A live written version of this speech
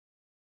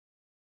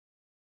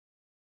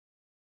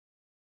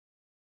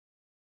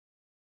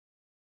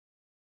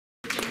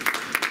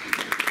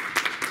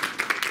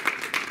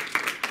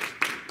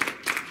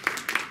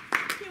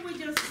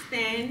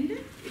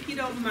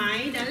don't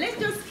mind, and let's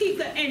just keep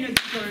the energy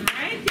going,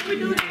 right? Can we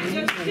do that?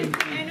 Just keep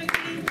the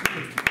energy.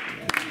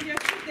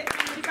 Just keep the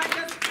energy. If I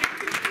just keep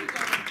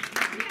going.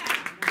 Yeah.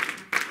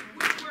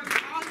 We work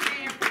all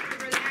day, probably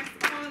relax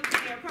all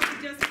day, probably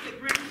just with the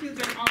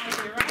grandchildren all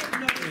day, right?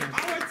 No, it's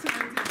our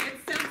turn to get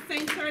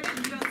self-centered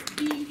and just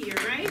be here,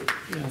 right?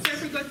 Yes. So if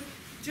we go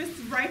just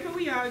right where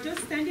we are,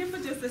 just stand here for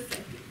just a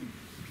second.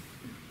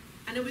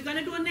 And then we're going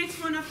to do a next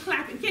round of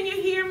clapping. Can you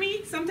hear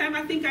me? Sometimes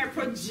I think I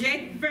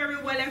project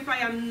very well. If I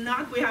am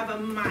not, we have a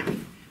mic.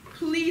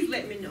 Please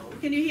let me know.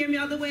 Can you hear me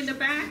all the way in the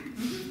back?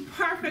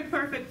 Perfect,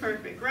 perfect,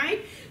 perfect,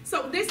 right?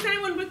 So this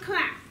time when we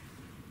clap,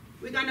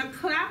 we're going to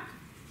clap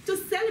to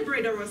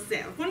celebrate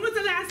ourselves. When was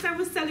the last time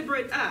we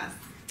celebrate us?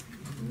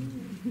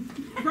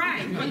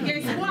 Right, but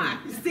guess what?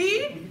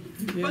 See?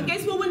 Yeah. But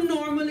guess what we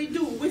normally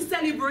do? We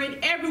celebrate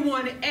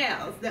everyone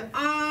else. The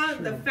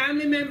aunt, the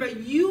family member,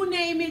 you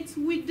name it,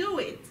 we do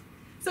it.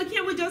 So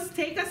can we just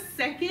take a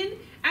second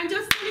and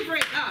just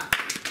celebrate us?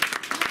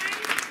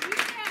 Right?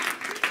 Yeah.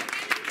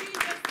 Energy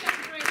just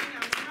celebrating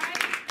us,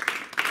 right?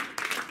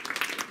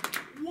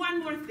 One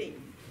more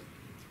thing.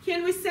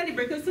 Can we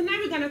celebrate? Because tonight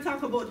we're going to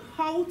talk about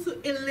how to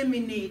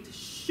eliminate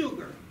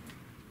sugar,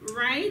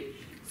 right?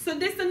 So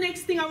this is the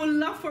next thing I would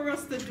love for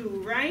us to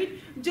do, right?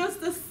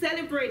 Just to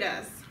celebrate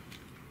us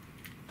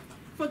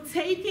for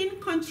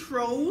taking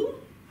control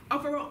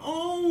of our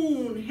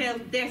own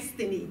health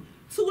destiny.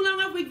 Too long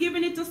have we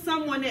given it to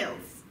someone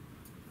else.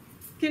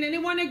 Can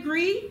anyone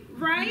agree,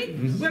 right?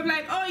 Mm-hmm. We're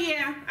like, oh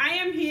yeah, I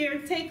am here,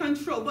 take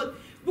control. But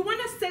we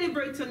want to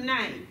celebrate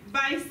tonight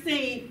by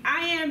saying,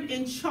 I am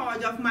in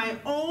charge of my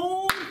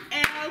own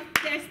health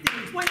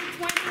destiny.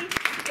 2020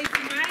 is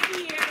my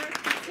year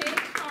to take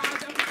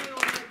charge of my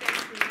own health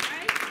destiny,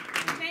 right?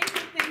 Thank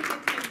you, thank you,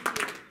 thank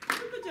you.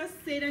 You could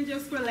just sit and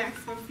just relax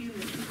for a few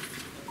minutes.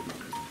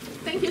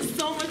 Thank you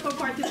so much for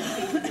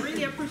participating.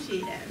 Really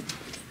appreciate it.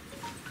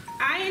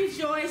 I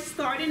enjoy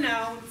starting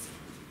out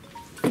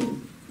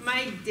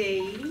my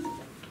day,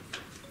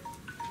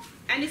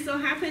 and it so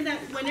happened that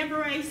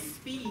whenever I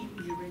speak,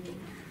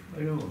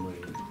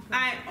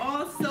 I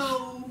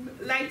also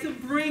like to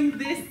bring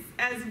this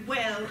as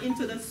well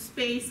into the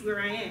space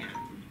where I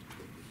am.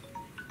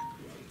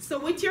 So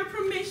with your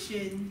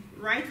permission,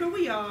 right where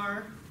we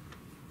are,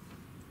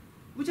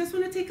 we just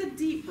want to take a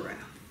deep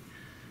breath,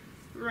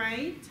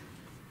 right?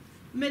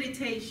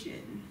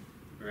 Meditation,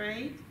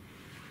 right?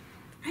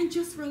 And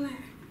just relax.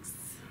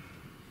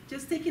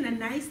 Just taking a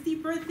nice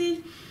deep breath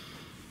in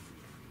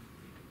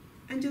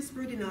and just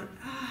breathing out.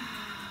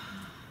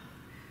 Ah.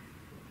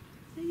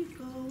 There you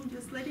go.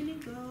 Just letting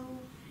it go.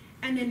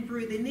 And then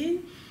breathing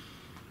in.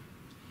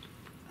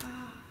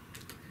 Ah.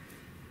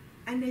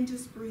 And then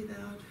just breathe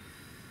out.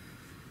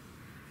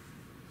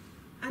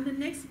 And the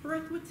next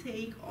breath we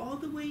take all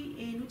the way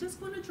in. We're just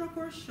going to drop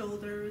our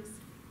shoulders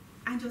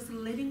and just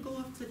letting go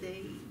of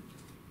today.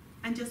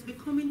 And just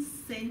becoming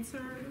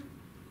centered,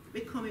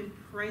 becoming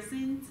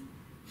present,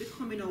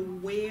 becoming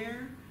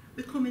aware,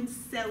 becoming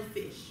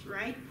selfish,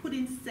 right?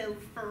 Putting self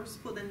first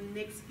for the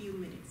next few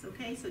minutes,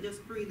 okay? So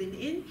just breathing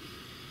in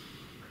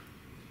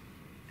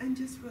and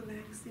just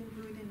relaxing,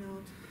 breathing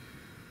out.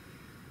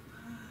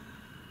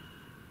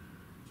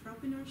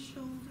 Dropping our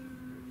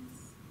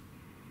shoulders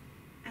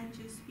and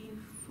just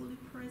being fully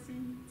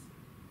present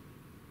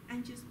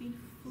and just being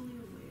fully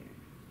aware.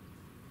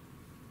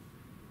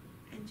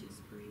 And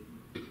just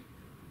breathe.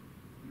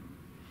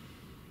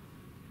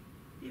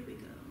 Here we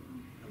go.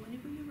 And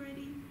whenever you're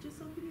ready,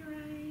 just open your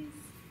eyes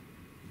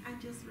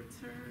and just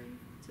return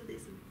to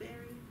this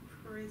very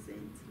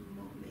present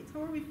moment.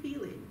 How are we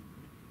feeling?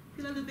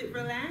 Feel a little bit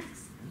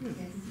relaxed? Yes.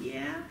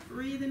 Yeah?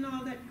 Breathing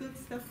all that good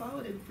stuff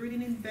out and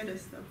breathing in better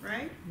stuff,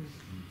 right?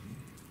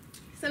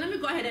 So let me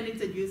go ahead and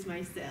introduce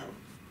myself.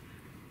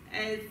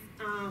 As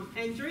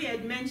Andrea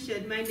had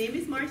mentioned, my name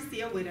is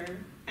Marcia Witter,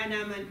 and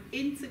I'm an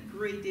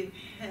Integrative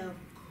Health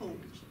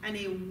Coach and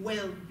a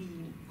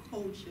well-being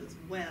coach as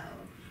well.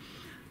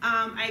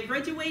 I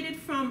graduated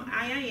from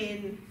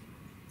IIN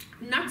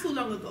not too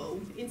long ago,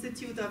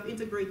 Institute of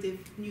Integrative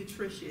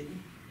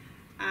Nutrition.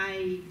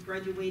 I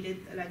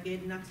graduated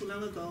again not too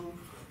long ago.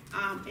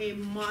 A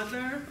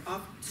mother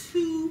of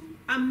 2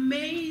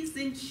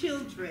 amazing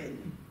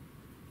children,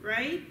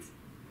 right?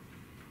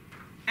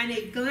 And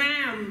a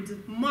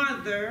glammed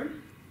mother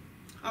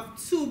of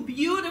 2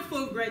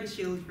 beautiful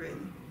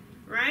grandchildren,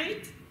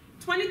 right?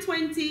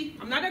 2020,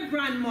 I'm not a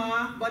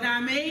grandma, but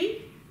I'm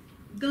a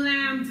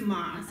glammed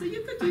ma. So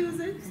you could use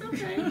it. It's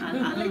okay.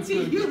 I'll let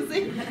you use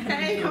it.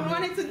 Hey, I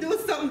wanted to do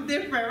something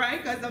different,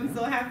 right? Because I'm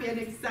so happy and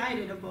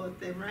excited about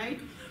them, right?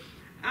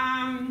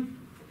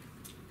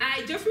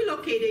 I just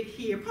relocated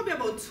here probably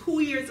about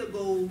 2 years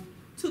ago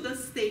to the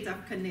state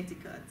of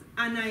Connecticut,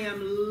 and I am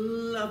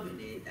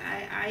loving it.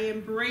 I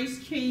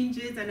embrace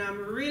changes, and I'm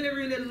really,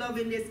 really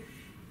loving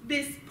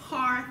this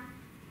part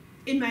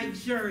in my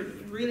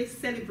journey, really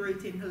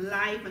celebrating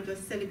life and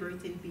just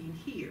celebrating being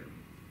here.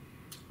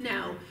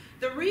 Now,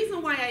 the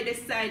reason why I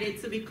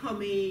decided to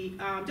become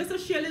just to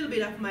share a little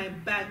bit of my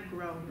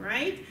background,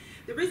 right?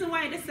 The reason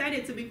why I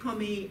decided to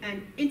become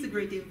an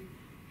integrative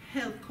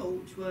health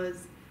coach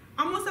was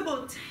almost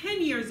about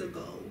 10 years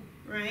ago,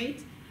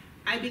 right,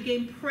 I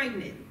became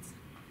pregnant.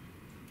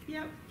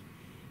 Yep.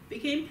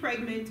 Became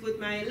pregnant with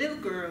my little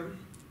girl.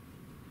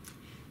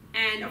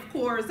 And of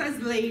course, as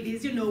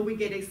ladies, you know, we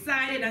get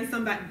excited and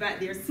somebody back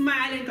there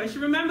smiling because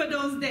you remember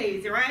those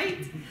days, right?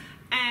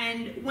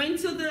 And went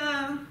to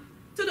the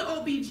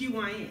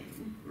OBGYN,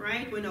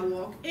 right? When I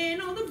walk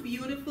in, all the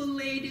beautiful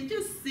ladies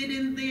just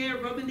sitting there,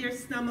 rubbing their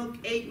stomach,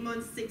 8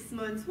 months, 6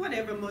 months,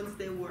 whatever months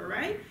they were,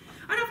 right?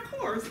 And of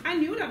course, I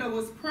knew that I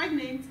was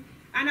pregnant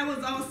and I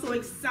was also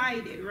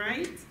excited,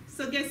 right?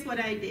 So guess what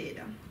I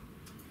did?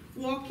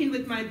 Walk in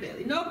with my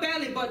belly. No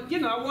belly, but you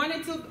know, I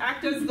wanted to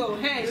actors go,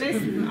 hey,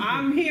 listen,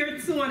 I'm here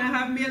too and I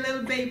have me a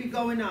little baby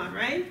going on,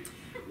 right?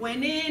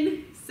 Went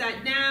in,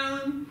 sat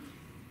down,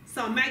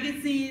 saw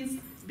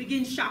magazines,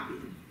 begin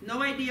shopping.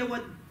 No idea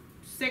what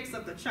sex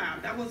of the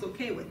child. That was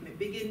okay with me.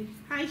 Begin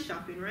high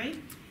shopping, right?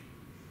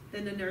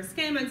 Then the nurse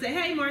came and said,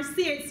 hey, Marcia,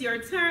 it's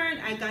your turn.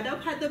 I got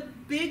up, had the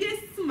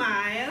biggest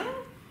smile,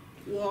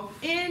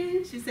 walked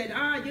in. She said,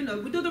 you know,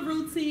 we do the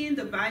routine,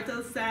 the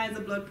vital signs,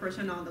 the blood pressure,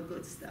 and all the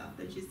good stuff.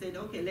 Then she said,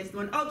 okay, let's do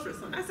an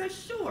ultrasound. I said,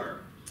 sure.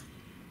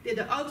 Did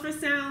the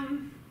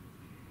ultrasound.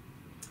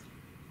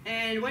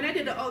 And when I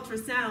did the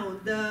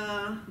ultrasound,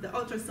 the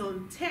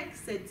ultrasound tech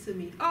said to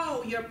me,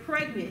 oh, you're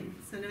pregnant.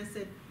 And I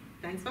said,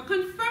 thanks for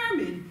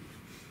confirming.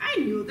 I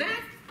knew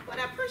that, but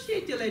I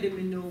appreciate you letting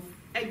me know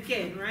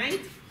again,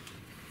 right?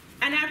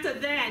 And after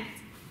that,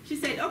 she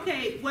said,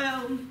 okay,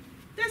 well,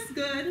 that's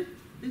good.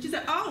 And she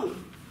said, oh,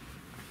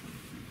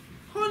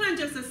 hold on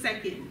just a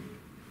second.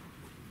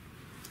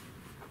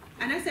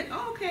 And I said,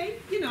 oh, okay.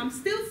 You know, I'm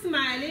still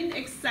smiling,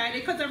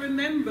 excited, because I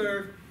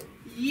remember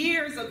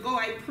years ago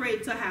I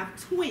prayed to have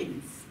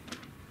twins.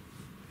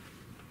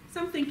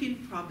 So I'm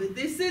thinking, probably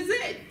this is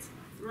it,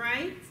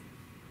 right?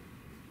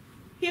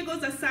 Here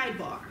goes a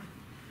sidebar.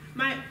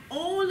 My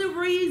only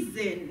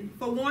reason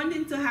for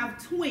wanting to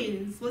have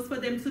twins was for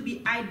them to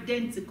be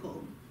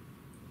identical.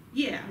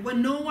 Yeah,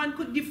 when no one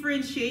could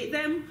differentiate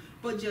them,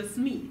 but just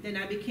me. Then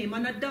I became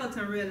an adult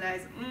and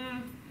realized,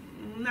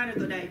 not a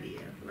good idea,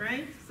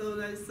 right?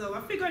 So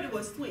I figured it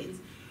was twins.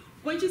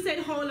 When she said,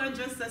 hold on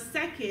just a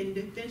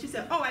second, then she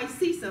said, oh, I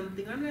see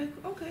something. I'm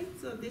like, okay,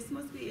 so this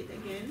must be it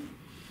again.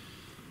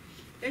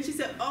 Then she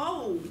said,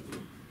 oh,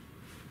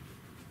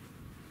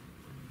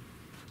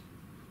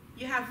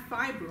 you have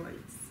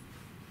fibroids.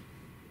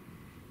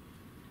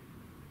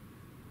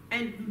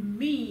 And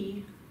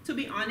me, to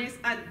be honest,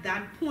 at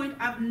that point,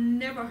 I've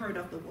never heard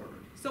of the word.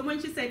 So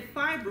when she said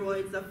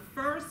fibroids,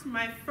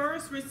 my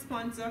first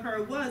response to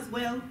her was,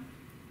 well,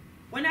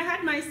 when I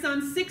had my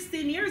son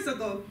 16 years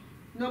ago,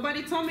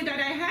 nobody told me that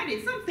I had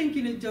it. So I'm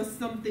thinking it's just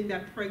something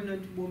that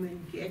pregnant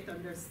women get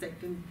on their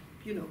second,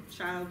 you know,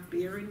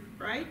 childbearing,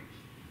 right?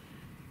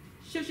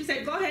 So she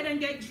said, go ahead and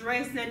get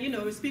dressed and, you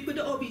know, speak with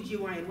the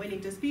OBGYN. Went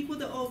in to speak with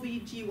the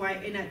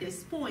OBGYN at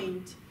this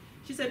point.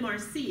 She said,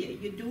 Marcia,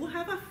 you do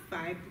have a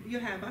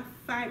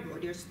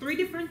fibroid. There's 3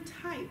 different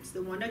types.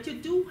 The one that you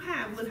do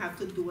have will have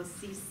to do a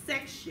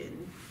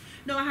C-section.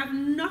 Now, I have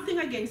nothing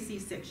against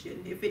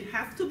C-section. If it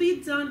has to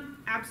be done,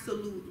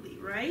 absolutely,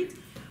 right?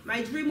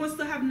 My dream was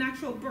to have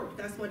natural birth.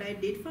 That's what I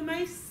did for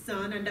my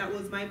son, and that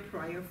was my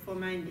prayer for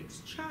my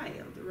next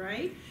child,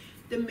 right?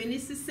 The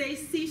minister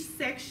says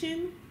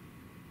C-section.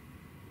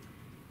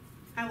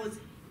 I was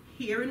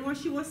hearing what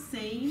she was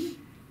saying,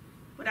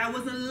 but I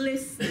wasn't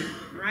listening,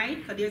 right?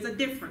 Because there's a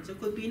difference. You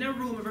could be in a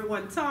room,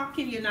 everyone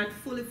talking, you're not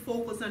fully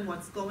focused on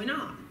what's going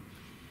on.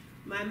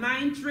 My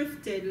mind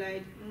drifted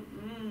like,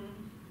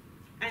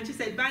 And she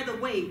said, by the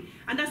way,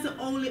 and that's the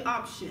only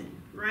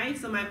option, right?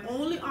 So my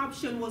only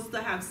option was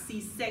to have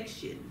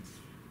C-section.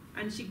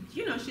 And she,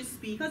 you know, she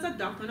speaks as a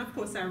doctor, and of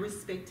course I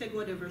respected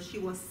whatever she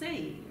was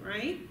saying,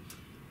 right?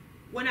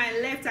 When I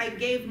left, I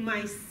gave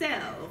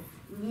myself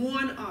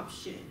one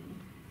option.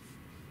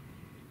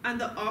 And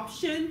the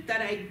option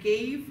that I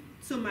gave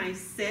to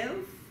myself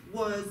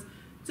was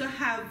to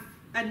have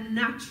a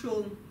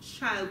natural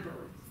childbirth,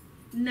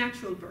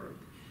 natural birth.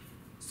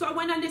 So I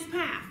went on this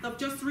path of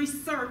just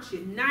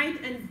researching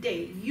night and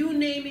day. You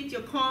name it, you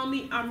call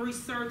me, I'm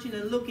researching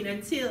and looking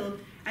until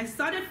I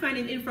started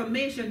finding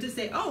information to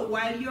say, oh,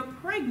 while you're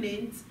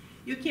pregnant,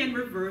 you can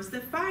reverse the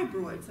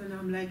fibroids. And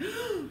I'm like,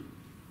 oh,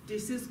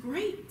 this is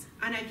great.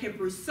 And I kept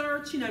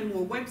researching and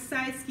more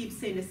websites keep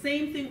saying the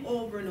same thing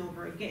over and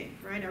over again,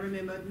 right? I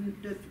remember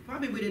that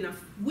probably within a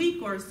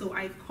week or so,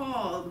 I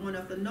called one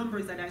of the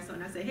numbers that I saw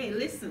and I said, hey,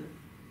 listen,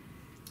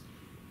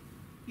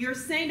 you're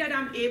saying that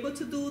I'm able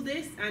to do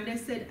this? And they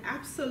said,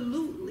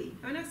 absolutely.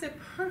 And I said,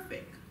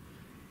 perfect.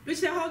 They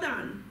said, hold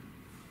on.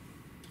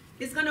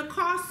 It's going to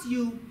cost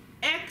you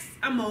X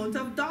amount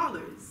of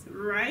dollars,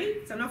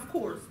 right? And of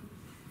course,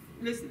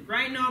 listen,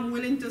 right now I'm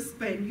willing to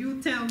spend.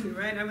 You tell me,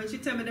 right? And when she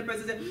told me, the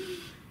person said,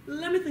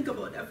 let me think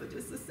about that for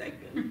just a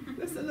second.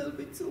 That's a little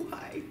bit too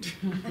high.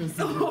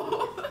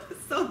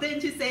 So then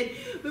she said,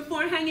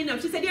 before hanging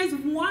up, she said, there's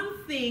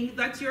one thing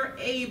that you're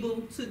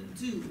able to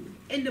do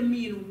in the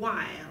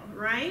meanwhile,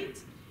 right?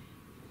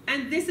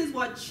 And this is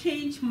what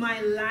changed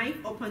my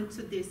life up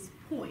until this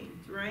point,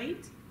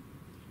 right?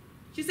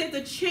 She said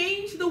to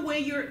change the way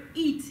you're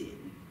eating.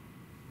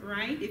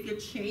 Right? If you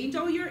change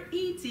how you're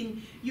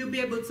eating, you'll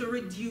be able to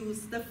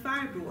reduce the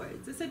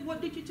fibroids. I said,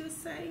 what did you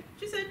just say?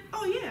 She said,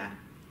 oh yeah.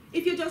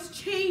 If you just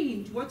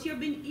change what you've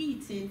been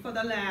eating for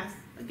the last,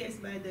 I guess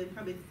by the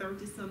probably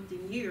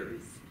 30-something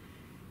years,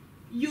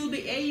 you'll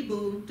be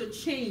able to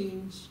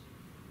change,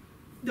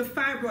 the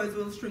fibroids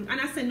will shrink.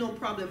 And I said, no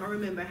problem. I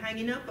remember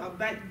hanging up.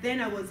 Back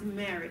then I was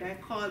married. I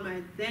called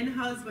my then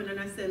husband and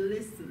I said,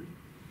 listen,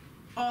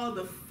 all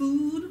the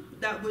food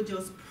that we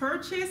just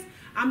purchased,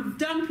 I'm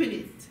dumping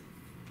it.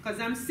 Because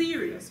I'm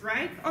serious,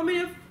 right? I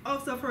mean, I've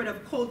also heard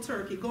of cold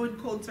turkey, going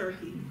cold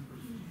turkey.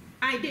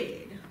 I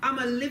did. I'm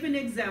a living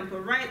example.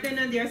 Right then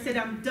and there, I said,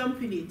 I'm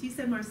dumping it. He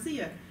said,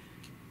 Marcia,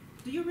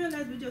 do you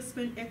realize we just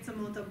spent X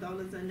amount of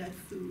dollars on that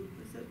food?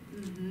 I said,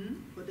 mm-hmm.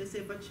 But they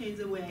said, if I change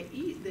the way I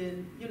eat,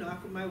 then, you know,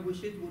 my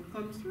wishes would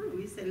come through.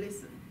 He said,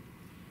 listen,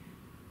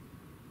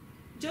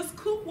 just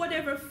cook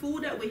whatever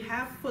food that we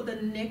have for the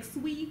next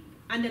week,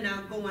 and then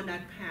I'll go on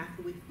that path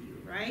with you,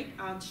 right?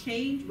 I'll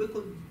change. We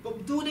could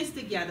do this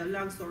together.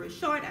 Long story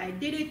short, I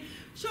did it.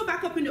 Show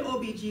back up in the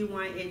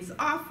OBGYN's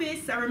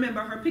office. I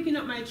remember her picking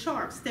up my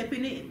chart,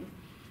 stepping in,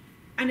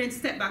 and then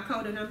step back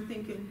out, and I'm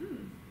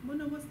thinking,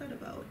 wonder what's that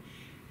about?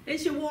 Then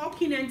she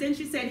walked in, and then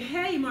she said,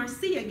 hey,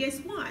 Marcia, guess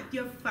what?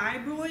 Your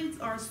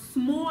fibroids are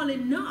small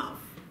enough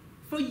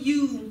for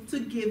you to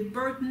give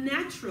birth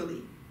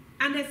naturally.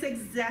 And that's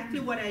exactly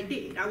what I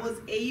did. I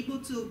was able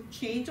to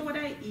change what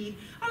I eat,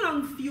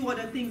 along a few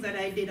other things that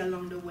I did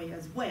along the way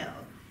as well.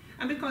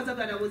 And because of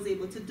that, I was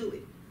able to do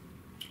it.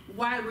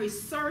 While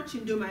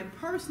researching, doing my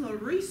personal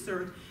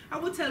research, I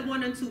would tell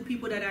 1 or 2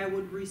 people that I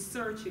would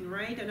researching,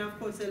 right? And of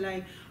course, they're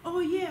like, oh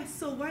yeah,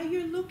 so while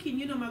you're looking,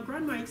 you know, my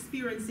grandma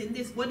experiencing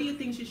this, what do you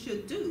think she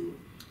should do?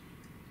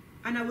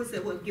 And I would say,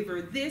 well, give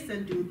her this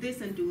and do this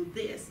and do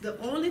this. The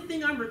only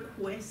thing I'm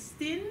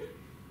requesting,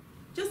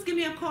 just give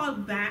me a call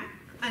back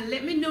and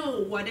let me know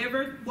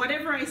whatever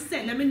I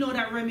said, let me know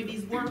that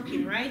remedy's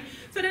working, right?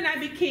 So then I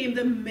became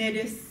the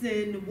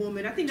medicine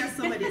woman. I think that's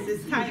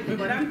somebody's title,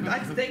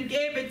 but they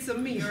gave it to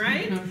me,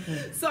 right?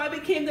 So I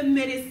became the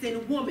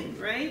medicine woman,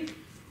 right?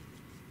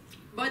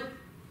 But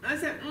I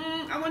said,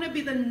 I want to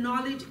be the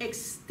knowledge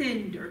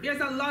extender.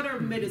 There's a lot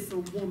of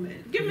medicine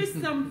women. Give me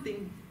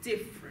something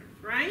different,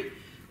 right?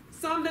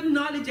 So I'm the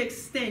knowledge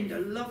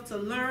extender. Love to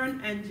learn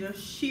and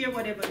just share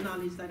whatever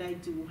knowledge that I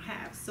do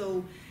have.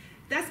 So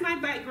that's my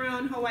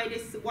background, why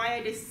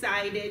I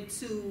decided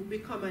to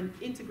become an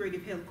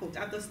integrative health coach.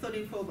 After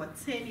studying for over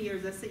 10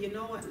 years, I said, you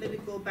know what, let me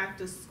go back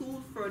to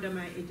school, further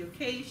my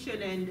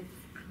education, and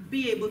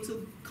be able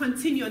to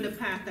continue on the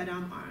path that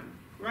I'm on,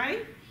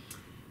 right?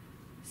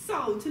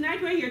 So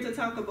tonight we're here to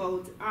talk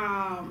about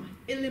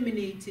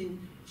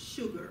eliminating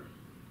sugar.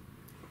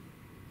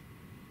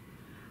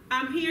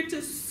 I'm here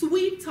to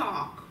sweet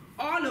talk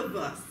all of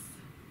us.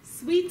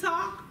 Sweet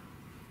talk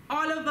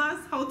all of us,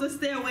 how to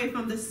stay away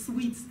from the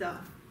sweet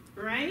stuff,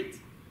 right?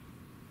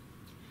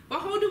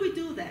 But how do we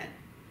do that?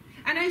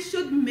 And I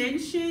should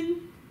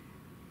mention,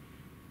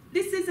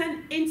 this is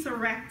an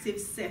interactive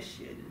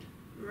session,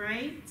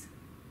 right?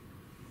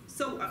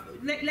 So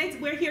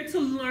we're here to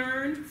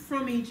learn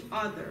from each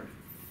other.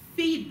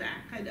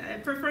 Feedback. I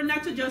prefer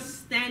not to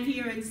just stand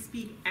here and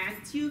speak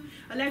at you.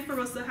 I'd like for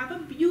us to have a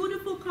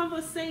beautiful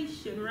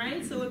conversation,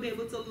 right? So we'll be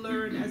able to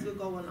learn as we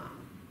go along.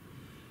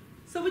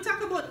 So we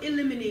talk about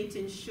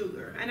eliminating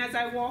sugar. And as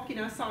I walk in,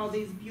 I saw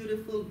these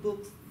beautiful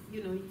books,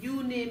 you know,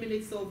 you name it,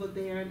 it's over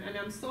there. And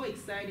I'm so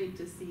excited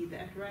to see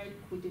that, right?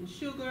 Quitting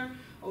sugar,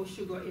 how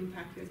sugar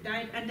impact your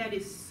diet. And that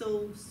is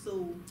so,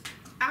 so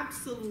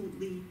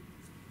absolutely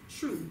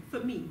true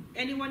for me.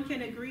 Anyone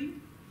can agree?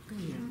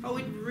 Yeah. How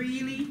it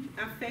really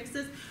affects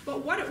us.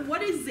 But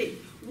what is it?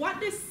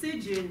 What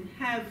decision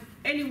have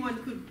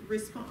anyone could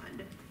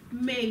respond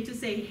made to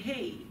say,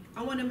 hey,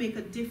 I want to make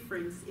a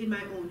difference in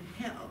my own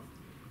health?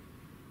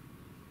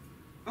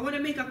 I want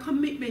to make a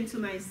commitment to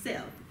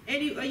myself.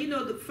 You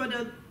know, for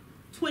the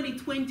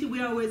 2020,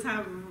 we always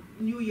have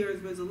New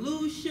Year's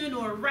resolution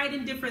or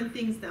writing different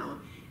things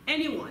down.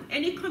 Anyone,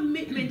 any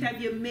commitment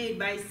have you made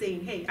by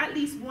saying, hey, at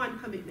least one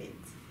commitment?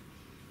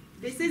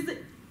 This is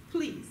it.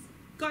 Please,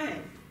 go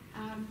ahead.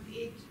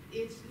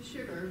 It's the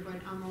sugar,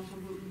 but I'm also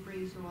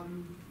gluten-free, so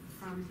I'm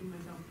promising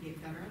myself to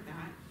get better at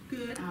that.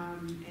 Good.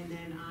 And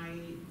then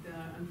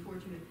the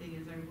unfortunate thing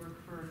is I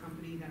work for a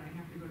company that I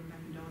have to go to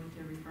Dunkin' Donuts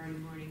every Friday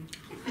morning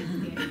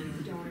and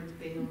get donuts,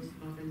 bagels,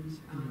 muffins,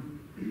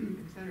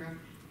 etc.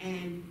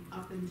 And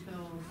up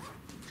until,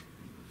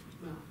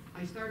 well,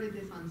 I started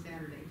this on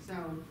Saturday, so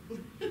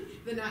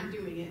they're not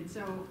doing it.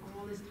 So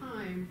all this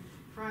time,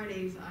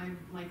 Fridays, I'm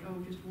like, oh,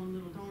 just one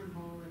little donut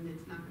hole, and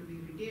it's not going to be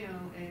a big deal.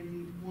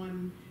 And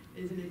one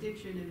is an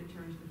addiction, and it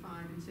turns to 5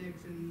 and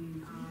 6,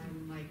 and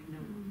I'm like, no.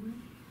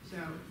 So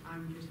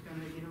I'm just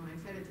gonna, you know, I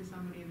said it to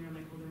somebody, and they're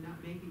like, well, they're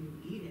not making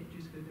you eat it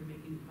just because they're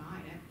making you buy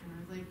it. And I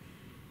was like,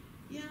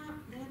 yeah,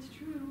 that's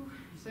true.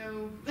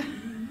 So,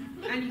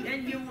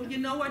 and you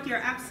know what? You're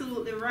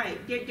absolutely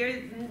right.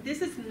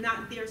 This is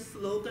not their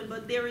slogan,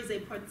 but there is a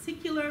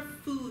particular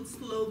food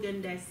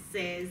slogan that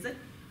says,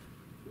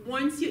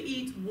 once you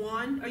eat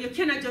one, or you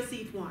cannot just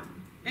eat one.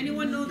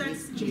 Anyone know that?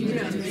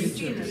 Yeah,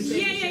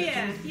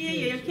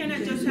 You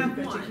cannot just have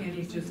But one. you can't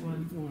eat just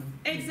one.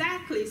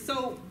 Exactly.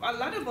 So a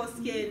lot of us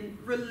can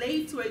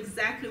relate to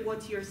exactly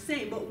what you're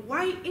saying. But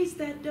why is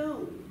that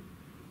though?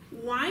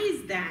 Why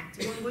is that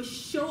when we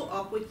show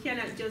up, we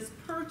cannot just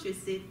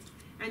purchase it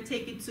and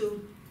take it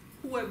to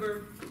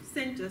whoever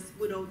sent us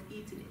without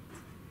eating it?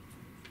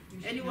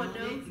 Anyone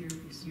know? You're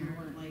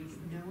like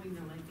knowing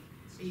the like,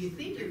 you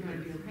think you're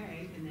going to be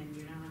okay, and then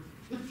you're not.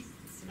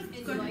 And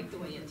you like the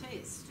way it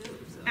tastes too.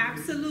 So.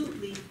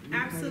 Absolutely,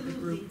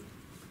 absolutely.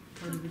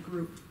 Part of the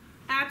group.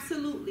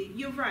 Absolutely,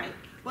 you're right.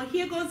 But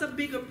here goes a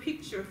bigger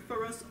picture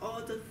for us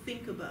all to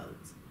think about.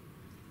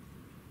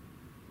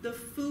 The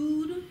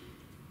food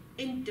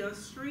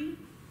industry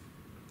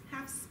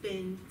have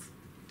spent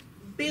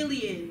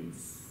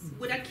billions,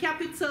 with a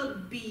capital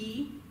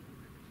B,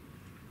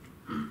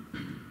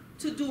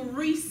 to do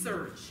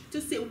research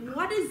to say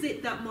what is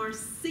it that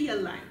Marcia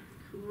like,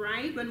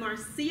 right? When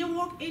Marcia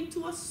walk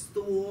into a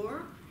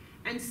store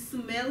and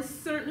smells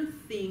certain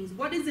things,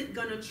 what is it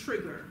gonna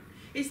trigger?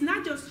 It's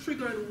not just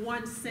triggering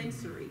one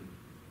sensory,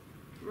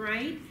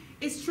 right?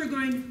 It's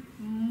triggering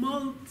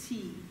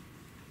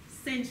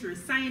multi-sensory.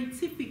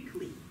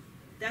 Scientifically,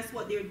 that's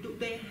what they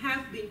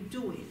have been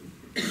doing.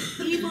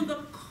 Even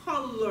the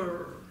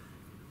color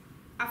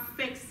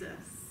affects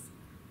us.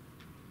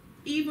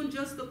 Even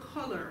just the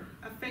color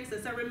affects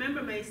us. I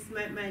remember my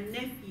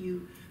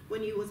nephew,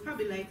 when he was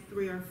probably like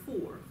 3 or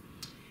 4.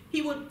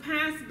 He would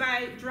pass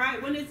by,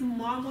 when his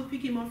mom would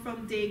pick him up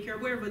from daycare,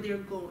 wherever they're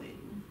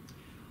going.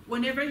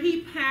 Whenever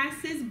he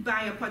passes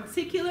by a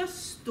particular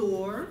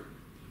store,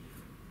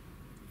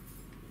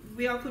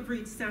 we all could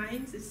read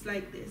signs. It's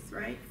like this,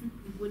 right?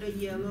 With a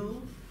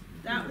yellow.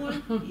 That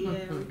one?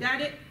 Yeah, we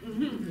got it?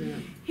 Mm-hmm. Yeah.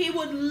 He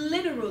would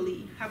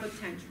literally have a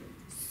tantrum,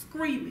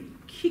 screaming,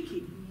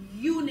 kicking,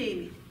 you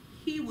name it.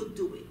 He would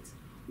do it.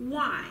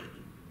 Why?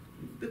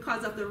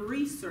 Because of the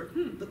research,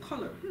 the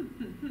color,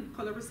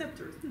 color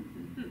receptors.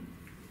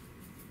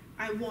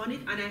 I want it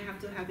and I have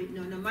to have it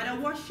now. No matter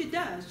what she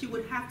does, she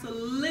would have to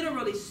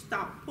literally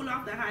stop, pull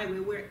off the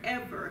highway,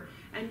 wherever,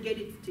 and get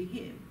it to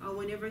him. Or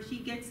whenever she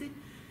gets it,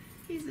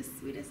 he's the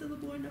sweetest little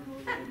boy in the whole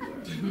wide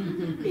world.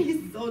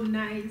 He's so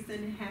nice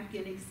and happy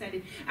and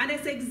excited. And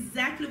that's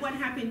exactly what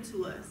happened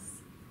to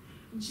us.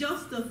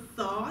 Just the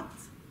thought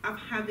of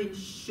having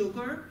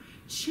sugar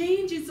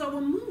changes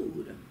our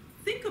mood.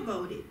 Think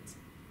about it.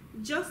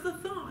 Just the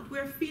thought.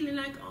 We're feeling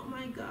like, oh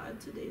my God,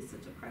 today is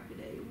such a crappy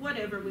day.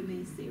 Whatever we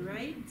may say,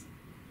 right?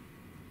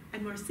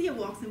 And Marcia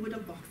walks in with a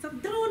box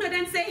of donuts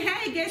and say,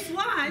 hey, guess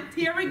what?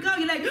 Here we go.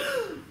 You're like,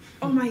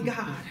 oh my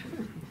God.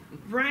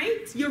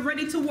 Right? You're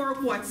ready to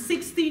work, what,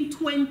 16,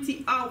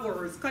 20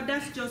 hours? Because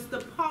that's just the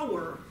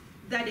power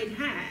that it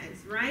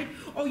has, right?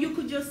 Or you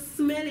could just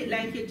smell it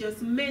like you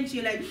just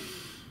mentioned, like,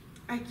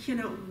 I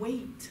cannot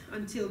wait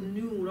until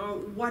noon or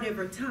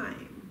whatever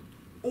time.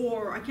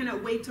 Or I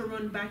cannot wait to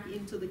run back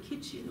into the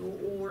kitchen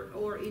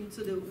or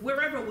into the,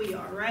 wherever we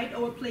are, right?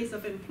 Our place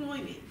of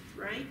employment,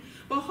 right?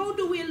 But how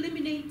do we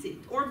eliminate it?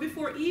 Or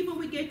before even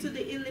we get to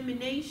the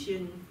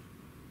elimination,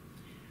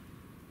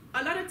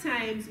 a lot of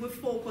times we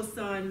focus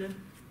on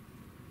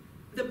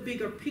the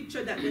bigger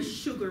picture that the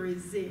sugar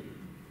is in,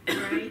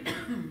 right?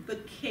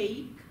 The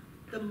cake,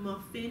 the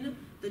muffin,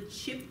 the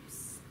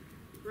chips,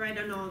 right,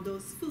 and all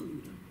those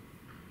food.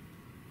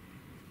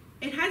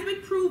 It has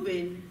been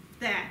proven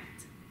that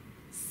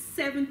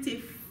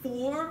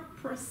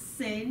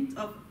 74%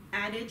 of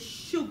added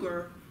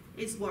sugar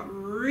is what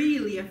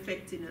really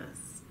affecting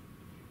us.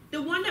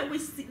 The one that we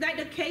see, like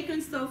the cake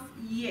and stuff,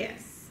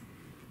 yes.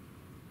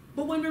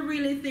 But when we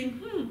really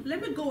think,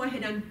 let me go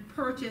ahead and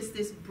purchase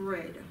this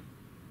bread.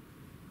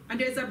 And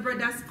there's a bread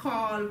that's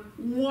called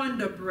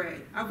Wonder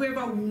Bread. Have we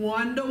ever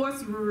wondered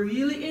what's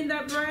really in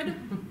that bread?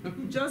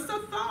 Just a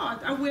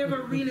thought. Have we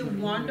ever really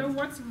wondered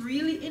what's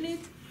really in it?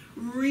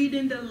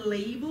 Reading the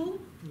label,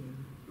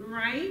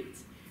 right?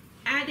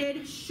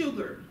 Added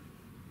sugar,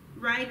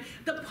 right?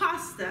 The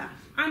pasta,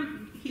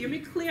 and hear me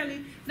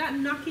clearly, not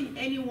knocking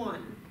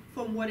anyone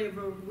from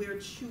whatever we're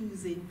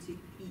choosing to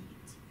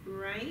eat,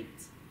 right?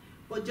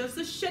 But just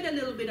to shed a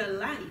little bit of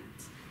light,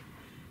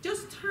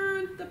 just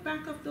turn the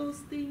back of those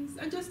things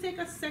and just take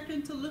a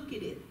second to look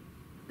at it.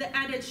 The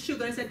added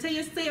sugar, I said, tell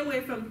you stay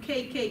away from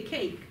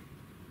cake.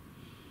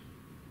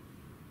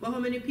 But how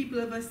many people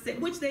ever say,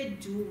 which they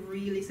do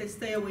really, say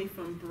stay away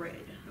from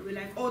bread. And we're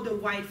like, oh, the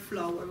white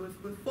flour. We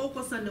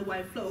focus on the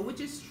white flour, which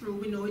is true.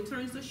 We know it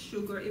turns to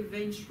sugar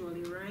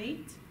eventually,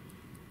 right?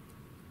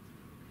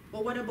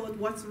 But what about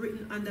what's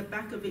written on the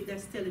back of it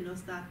that's telling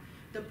us that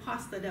the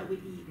pasta that we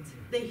eat,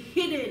 the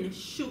hidden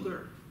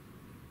sugar,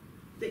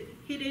 the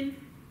hidden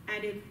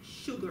added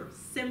sugar,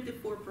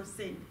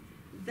 74%,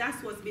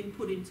 that's what's been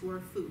put into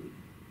our food.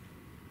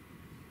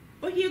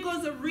 But here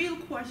goes a real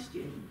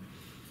question.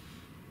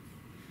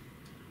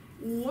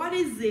 What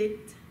is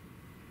it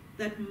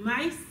that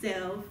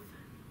myself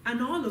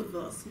and all of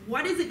us,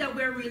 what is it that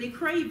we're really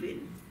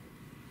craving?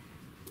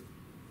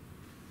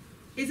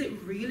 Is it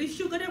really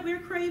sugar that we're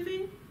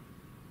craving?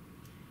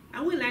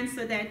 And we'll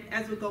answer that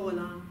as we go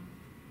along.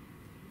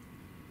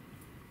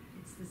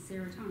 It's the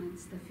serotonin,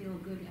 it's the feel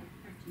good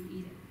after you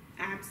eat it.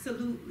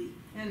 Absolutely.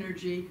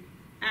 Energy.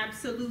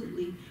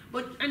 Absolutely.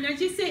 And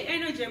as you say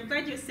energy, I'm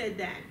glad you said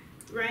that,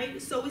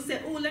 right? So we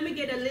said, oh, let me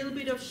get a little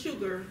bit of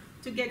sugar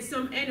to get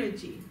some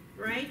energy,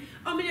 right?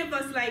 How many of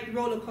us like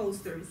roller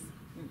coasters?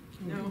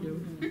 No.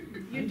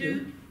 You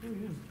do? Oh,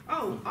 yeah.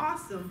 Oh,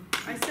 awesome.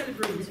 I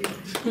celebrate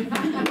you.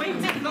 Way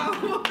to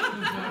go.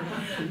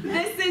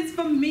 This is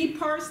for me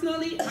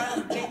personally.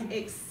 I'll get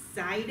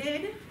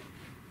excited.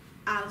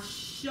 I'll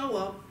show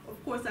up.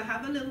 Of course, I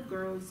have a little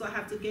girl, so I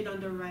have to get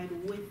on the ride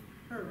with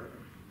her.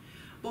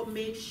 But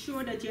make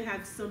sure that you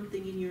have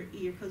something in your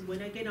ear, because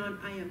when I get on,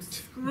 I am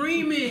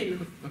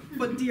screaming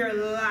for dear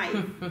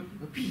life,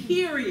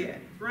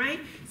 period,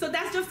 right? So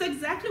that's just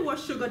exactly what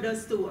sugar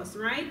does to us,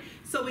 right?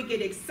 So we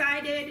get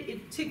excited,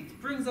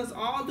 it brings us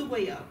all the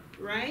way up,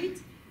 right?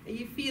 And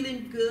you're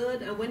feeling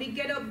good, and when you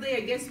get up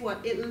there, guess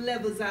what? It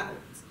levels out.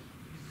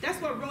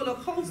 That's what roller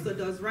coaster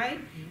does, right?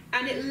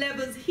 And it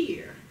levels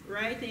here.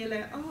 Right? And you're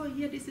like, oh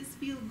yeah, this is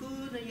feel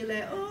good. And you're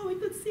like, oh, we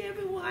could see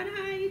everyone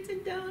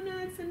eating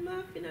donuts and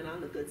muffin and all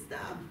the good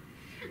stuff.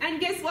 And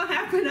guess what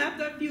happened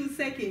after a few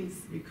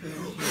seconds?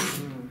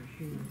 Because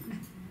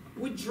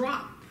We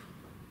drop.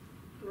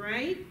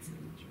 Right?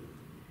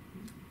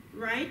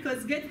 Right?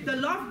 Because the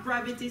law of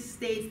gravity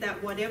states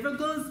that whatever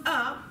goes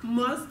up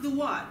must do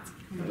what?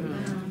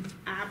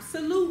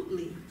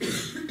 Absolutely.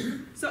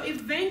 So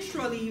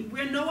eventually,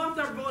 we're no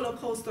after a roller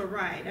coaster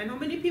ride. And how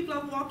many people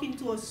have walked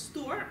into a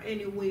store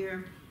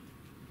anywhere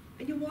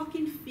and you're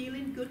walking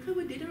feeling good because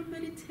we did our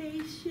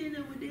meditation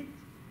and we did,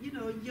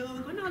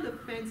 yoga and all the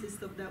fancy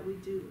stuff that we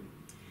do.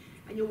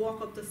 And you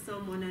walk up to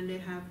someone and they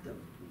have the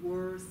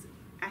worst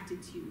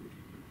attitude.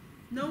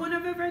 No one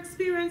have ever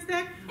experienced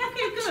that?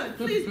 Okay, good.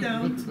 Please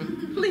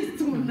don't. Please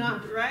do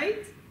not,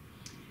 right?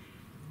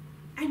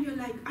 And you're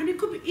like, and it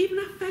could be even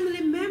a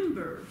family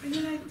member. And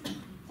you're like,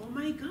 oh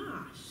my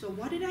gosh, so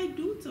what did I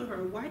do to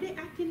her? Why are they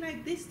acting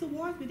like this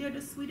towards me? They're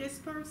the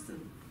sweetest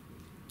person.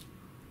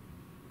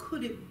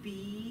 Could it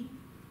be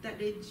that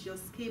they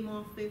just came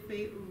off of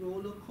a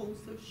roller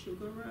coaster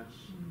sugar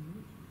rush?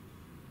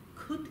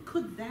 Mm-hmm.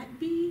 Could that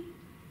be?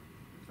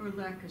 or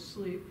lack of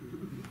sleep.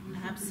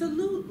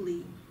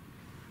 Absolutely.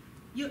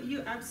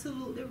 You're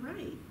absolutely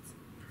right.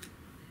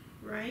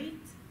 Right?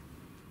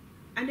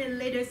 And then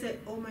later said,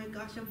 oh my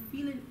gosh, I'm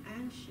feeling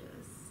anxious.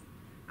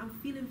 I'm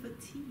feeling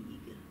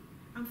fatigue.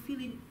 I'm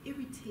feeling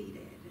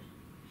irritated.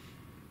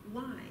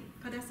 Why?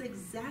 Because that's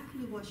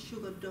exactly what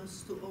sugar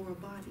does to our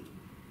body,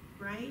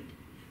 right?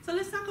 So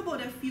let's talk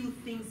about a few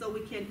things so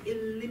we can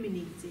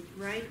eliminate it,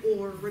 right?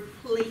 Or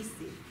replace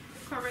it,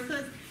 correct?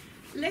 Because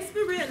let's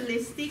be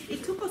realistic,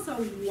 it took us a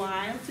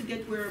while to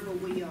get wherever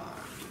we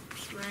are,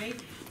 right?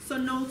 So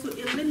now to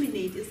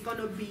eliminate, it's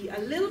gonna be a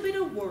little bit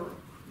of work,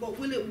 but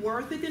will it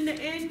worth it in the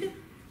end?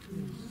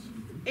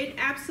 It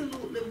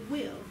absolutely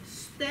will.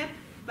 Step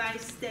by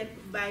step,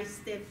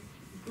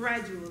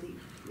 gradually,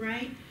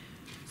 right?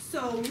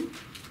 So,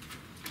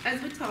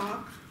 as we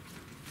talk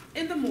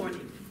in the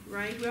morning,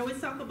 right? We always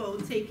talk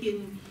about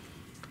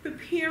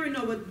preparing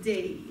our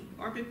day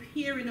or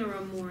preparing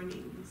our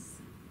mornings.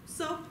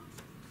 So,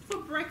 for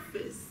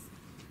breakfast,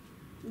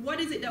 what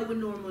is it that we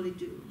normally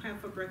do,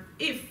 have for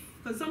breakfast?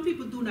 Because some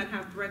people do not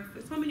have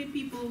breakfast. How many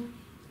people,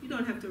 you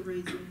don't have to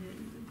raise your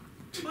hand.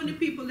 How many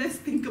people, let's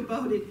think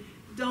about it,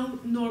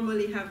 don't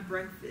normally have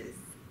breakfast?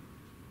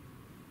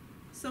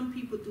 Some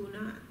people do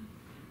not.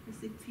 I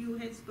see few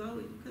heads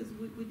bowing because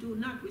we do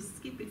not. We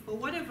skip it for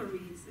whatever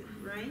reason,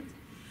 right?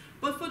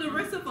 But for the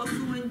rest of us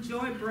who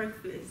enjoy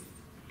breakfast,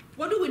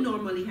 what do we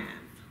normally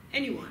have?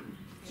 Anyone?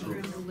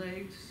 Scrambled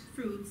eggs.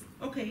 Fruits.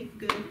 Okay,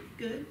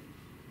 good.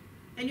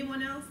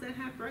 Anyone else that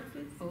have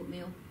breakfast?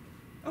 Oatmeal,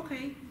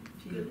 Okay,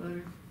 Peanut good.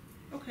 butter.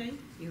 Okay,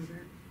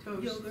 yogurt.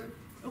 Toast. yogurt.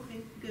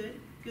 Okay, good.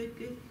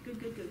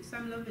 So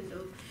I'm loving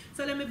those.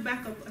 So let me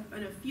back up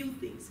on a few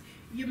things.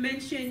 You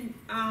mentioned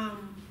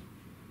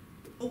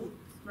oats,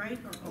 right?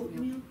 Or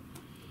oatmeal.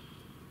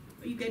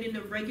 Are you getting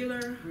the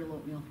regular? Real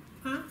oatmeal.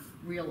 Huh?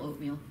 Real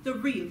oatmeal. The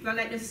real,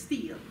 like the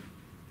steel.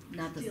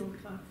 Not the Steel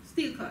cut.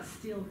 Steel cut.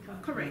 Steel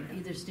cut. Correct.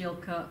 either steel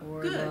cut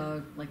or Good.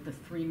 the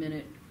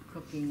 3-minute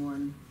cooking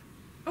one.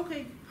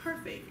 Okay,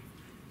 perfect.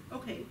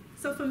 Okay,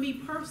 so for me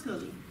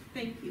personally,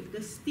 thank you,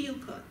 the steel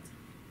cut.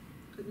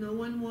 Because no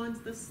one wants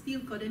the steel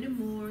cut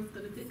anymore. It's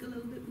going to take a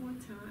little bit more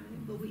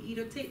time. But we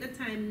either take the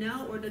time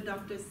now or the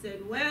doctor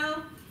said,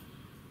 well,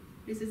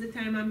 this is the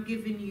time I'm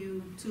giving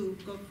you to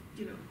go,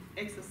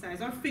 exercise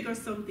or figure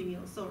something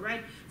else. So,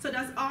 right? So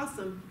that's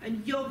awesome.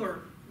 And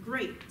yogurt,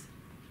 great.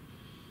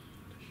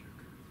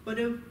 But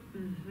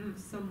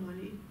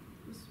somebody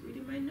was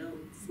reading my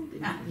notes.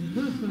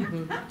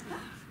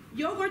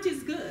 Yogurt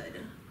is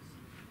good.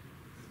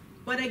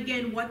 But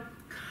again, what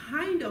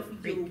kind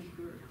of yogurt?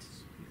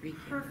 Greek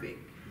Perfect.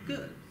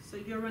 Good. So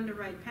you're on the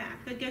right path.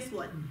 But guess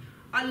what?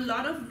 A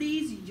lot of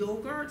these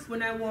yogurts,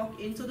 when I walk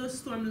into the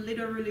store, I'm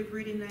literally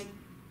reading like,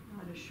 A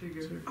lot of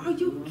sugar. are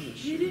you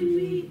kidding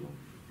me?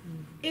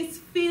 It's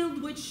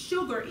filled with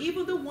sugar.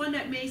 Even the one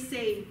that may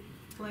say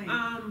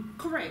plain.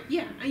 Correct,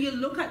 yeah. And you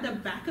look at the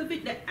back of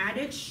it, the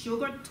added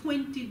sugar,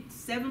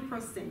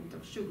 27%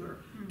 of sugar,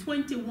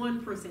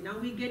 21%. Now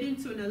we get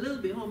into in a little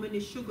bit how many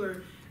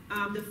sugar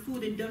the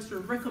food industry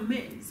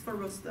recommends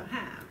for us to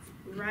have,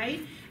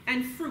 right?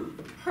 And fruit,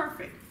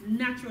 perfect.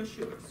 Natural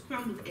sugar,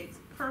 scrambled eggs,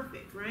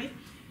 perfect, right?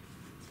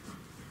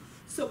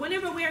 So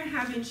whenever we're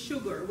having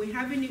sugar,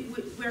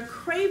 we're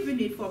craving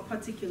it for a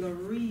particular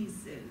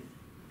reason,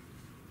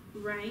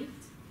 right?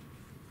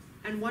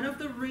 And one of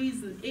the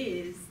reasons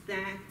is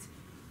that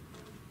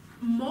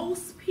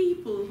most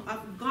people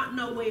have gotten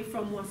away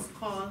from what's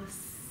called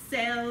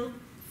cell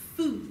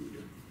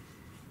food.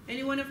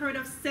 Anyone have heard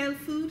of cell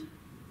food?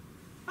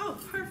 Oh,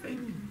 perfect.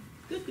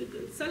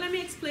 Good. So let me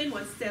explain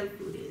what cell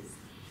food is.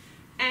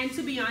 And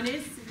to be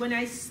honest, when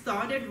I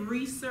started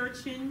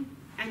researching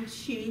and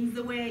changed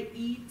the way I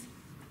eat,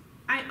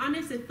 I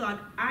honestly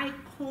thought I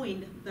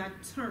coined that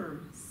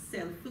term,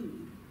 cell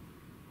food.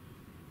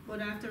 But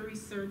after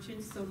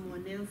researching,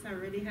 someone else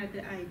already had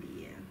the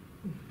idea.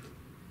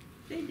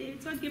 They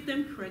did, so I give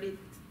them credit.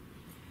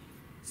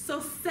 So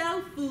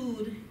cell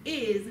food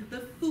is the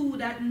food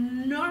that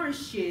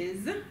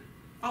nourishes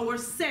our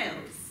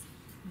cells,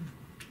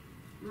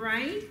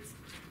 right?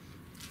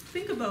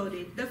 Think about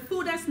it. The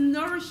food that's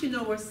nourishing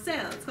our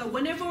cells. So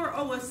whenever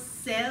our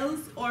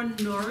cells are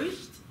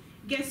nourished,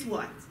 guess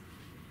what?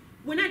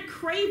 We're not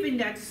craving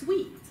that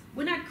sweet.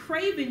 We're not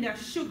craving that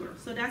sugar.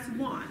 So that's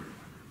one.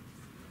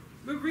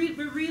 We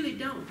really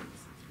don't.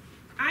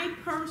 I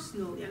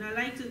personally, and I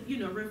like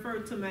to, refer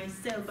to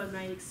myself and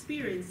my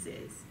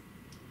experiences.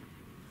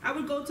 I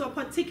would go to a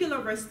particular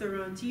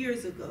restaurant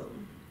years ago,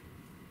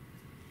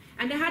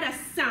 and they had a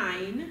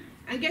sign,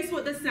 and guess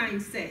what the sign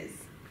says?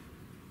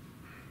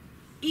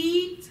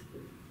 Eat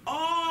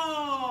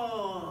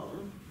all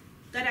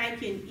that I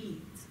can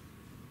eat.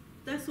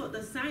 That's what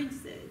the sign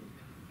said,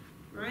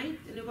 right?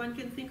 Anyone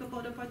can think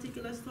about a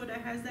particular store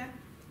that has that?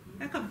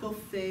 Like a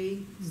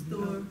buffet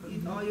store,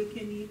 eat all you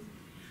can eat.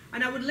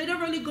 And I would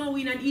literally go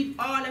in and eat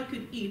all I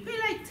could eat, pay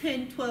like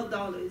 $10,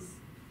 $12.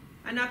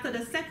 And after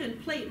the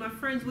second plate, my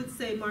friends would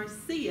say,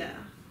 Marcia,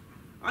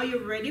 are you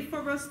ready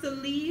for us to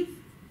leave?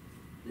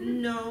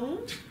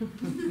 No.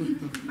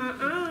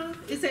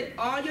 It said,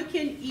 all you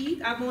can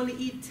eat, I've only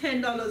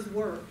eaten $10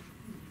 worth.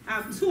 I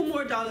have $2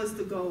 more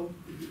to go.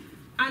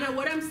 And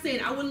what I'm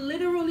saying, I would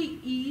literally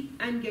eat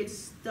and get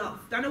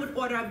stuffed. Then I would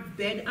order a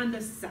bed on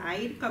the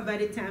side, because by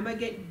the time I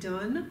get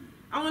done,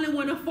 I only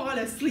want to fall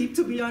asleep,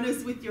 to be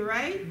honest with you,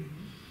 right?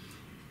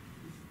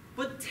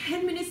 But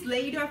 10 minutes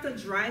later, after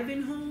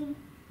driving home,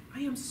 I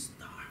am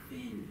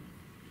starving.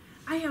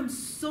 I am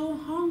so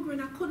hungry,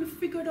 and I couldn't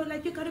figure it out.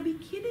 Like, you gotta be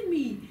kidding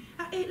me.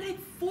 I ate like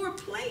 4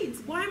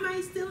 plates. Why am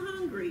I still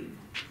hungry?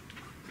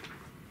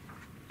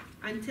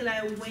 Until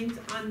I went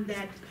on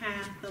that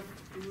path of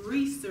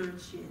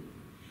researching.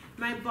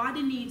 My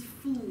body needs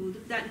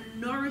food that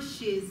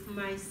nourishes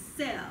my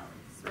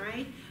cells,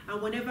 right? And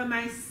whenever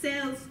my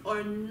cells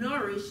are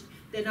nourished,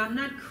 then I'm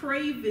not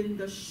craving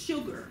the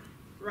sugar,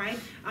 right?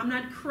 I'm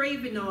not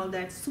craving all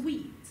that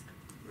sweet,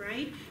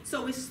 right?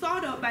 So we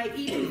start out by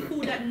eating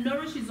food that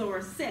nourishes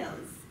our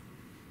cells.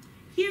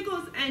 Here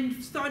goes,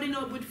 and starting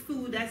out with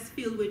food that's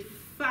filled with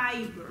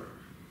fiber,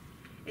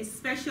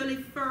 especially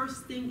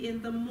first thing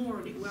in the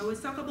morning. We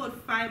always talk about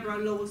fiber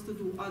allows us to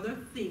do other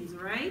things,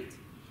 right?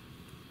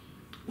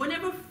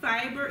 Whenever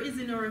fiber is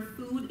in our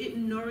food, it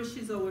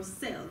nourishes our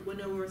cells. When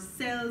our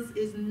cells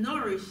is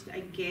nourished,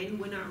 again,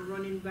 we're not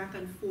running back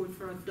and forth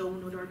for a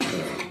donut or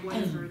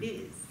whatever it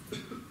is.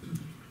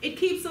 It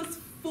keeps us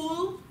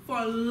full for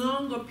a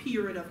longer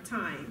period of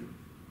time,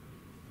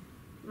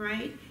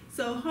 right?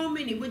 So how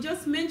many? We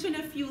just mentioned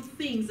a few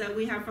things that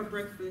we have for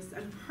breakfast,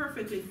 and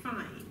perfectly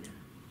fine.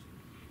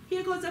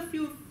 Here goes a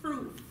few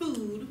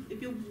food.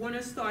 If you want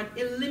to start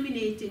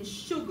eliminating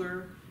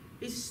sugar,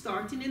 is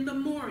starting in the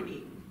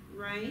morning,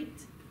 right?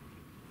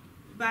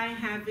 By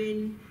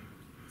having,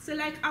 so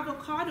like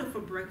avocado for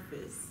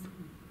breakfast.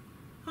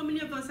 How many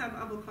of us have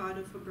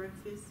avocado for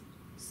breakfast?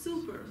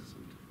 Super.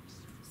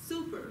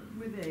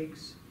 With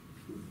eggs.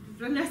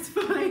 And that's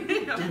fine.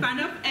 I'm a fan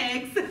of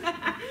eggs.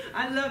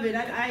 I love it.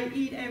 I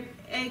eat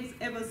eggs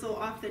ever so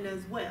often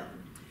as well.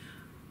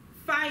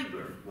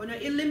 Fiber. When I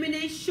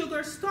eliminate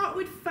sugar, start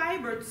with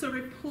fiber to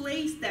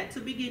replace that, to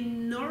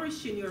begin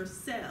nourishing your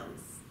cells.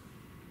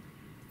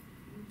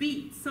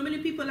 Beets. So many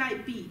people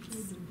like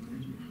beets.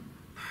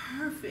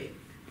 Perfect.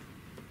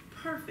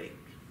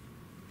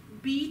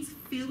 Beets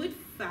filled with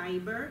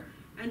fiber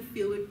and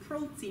filled with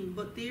protein.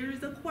 But there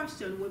is a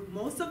question. What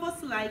most of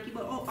us like it,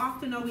 but how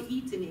often are we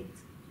eating it?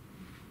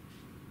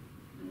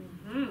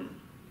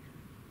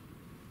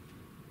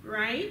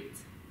 Right?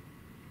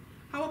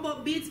 How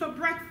about beets for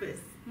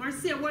breakfast?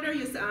 Marcia, what are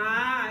you saying?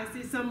 I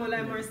see someone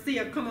like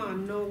Marcia. Come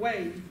on, no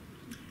way.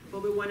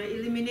 But we want to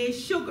eliminate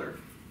sugar.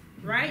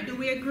 Right? Do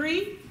we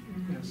agree?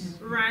 Yes.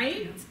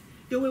 Right?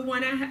 Do we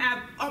want to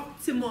have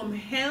optimum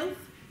health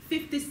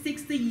 50,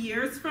 60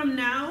 years from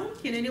now?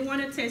 Can anyone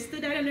attest to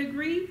that and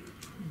agree?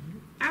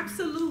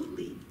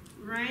 Absolutely.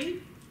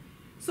 Right?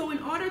 So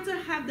in order to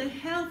have the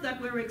health that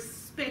we're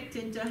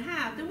expecting to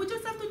have, then we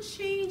just have to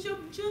change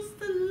up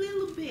just a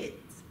little bit.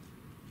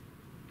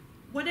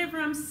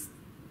 Whatever I'm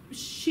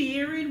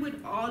sharing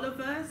with all of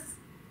us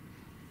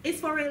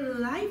is for a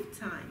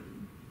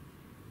lifetime.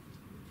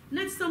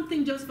 Not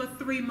something just for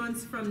 3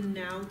 months from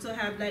now to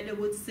have, like they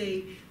would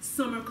say,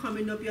 summer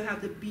coming up, you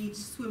have the beach,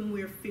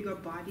 swimwear, figure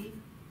body.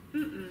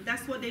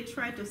 That's what they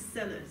try to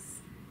sell us.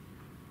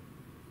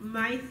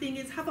 My thing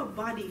is have a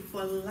body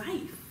for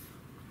life.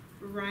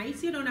 Right?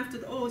 So you don't have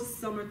to,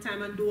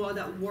 summertime and do all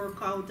that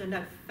workout and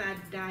that fat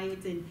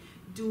diet and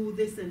do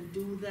this and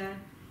do that.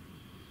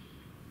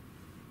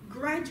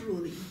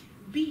 Gradually,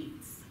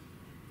 beets,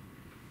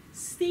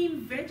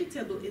 steamed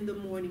vegetable in the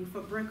morning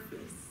for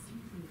breakfast,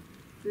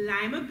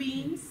 lima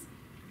beans,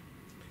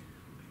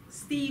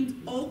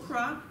 steamed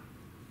okra.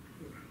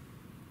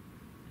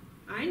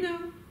 I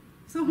know,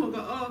 someone will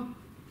go,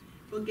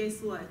 but guess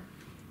what?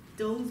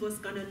 Those what's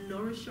gonna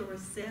nourish our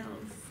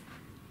cells.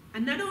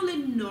 And not only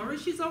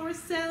nourishes our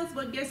cells,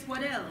 but guess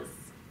what else?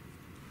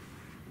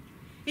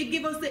 It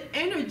gives us the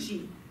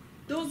energy.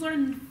 Those are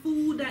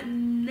food that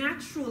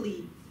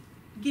naturally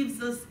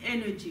gives us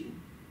energy.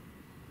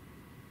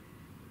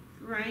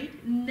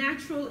 Right?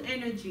 Natural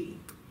energy.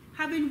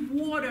 Having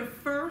water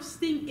first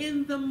thing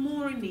in the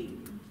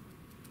morning.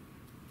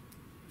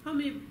 How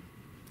many?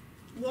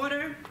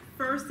 Water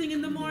first thing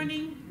in the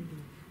morning?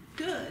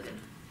 Good.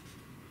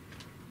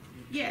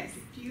 Yes.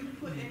 Do you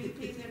put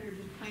anything that are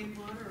just plain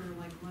water or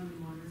like lemon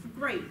water?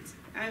 Great.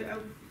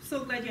 I'm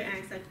so glad you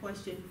asked that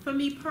question. For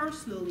me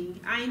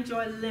personally, I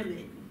enjoy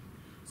lemon.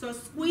 So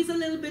squeeze a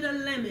little bit of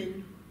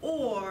lemon,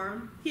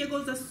 or here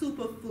goes a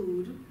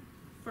superfood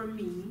for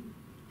me.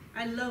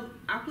 I love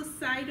apple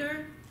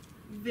cider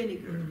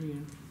vinegar.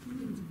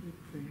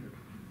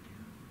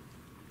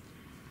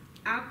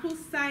 Apple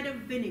cider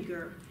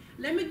vinegar.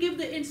 Let me give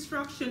the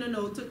instruction a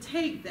note to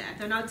take that,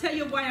 and I'll tell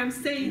you why I'm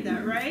saying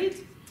that, right?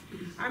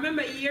 I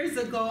remember years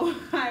ago,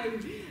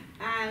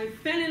 I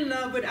fell in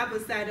love with apple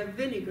cider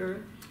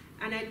vinegar,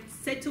 and I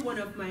said to one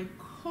of my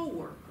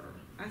coworkers,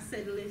 I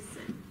said,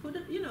 listen,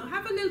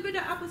 have a little bit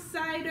of apple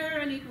cider,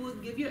 and it will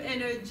give you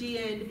energy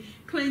and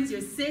cleanse your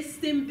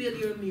system, build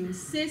your immune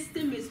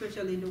system,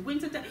 especially in the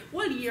winter time,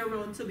 well, year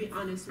round, to be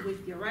honest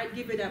with you, right?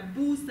 Give it that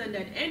boost and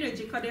that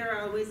energy, because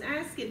they're always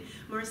asking,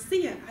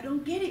 Marcia, I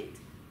don't get it.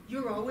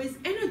 You're always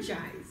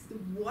energized.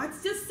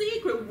 What's the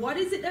secret? What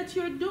is it that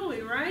you're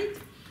doing, right?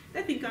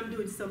 I think I'm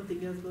doing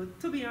something else, but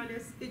to be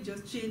honest, it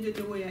just changes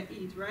the way I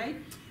eat, right?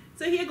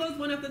 So here goes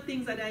one of the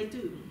things that I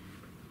do.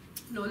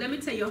 Now, let me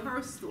tell you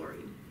her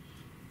story.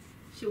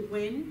 She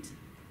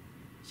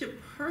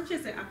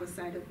purchased the apple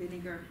cider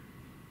vinegar.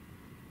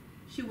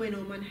 She went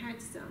home and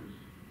had some.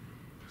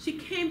 She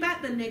came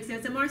back the next day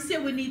and said, Marcia,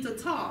 we need to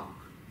talk.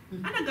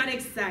 And I got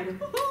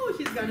excited. Ooh,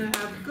 she's going to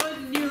have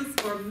good news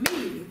for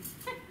me.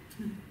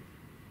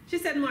 She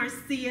said,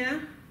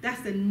 Marcia,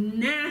 that's the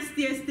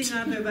nastiest thing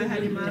I've ever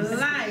had in my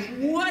life.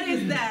 What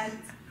is that?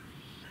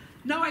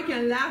 Now I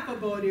can laugh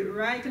about it,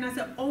 right? And I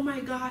said, oh my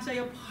gosh, I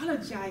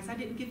apologize. I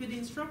didn't give you the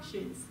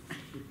instructions.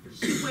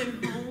 She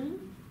went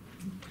home.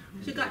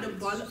 She got the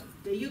bottle.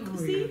 There you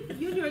see?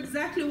 You knew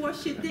exactly what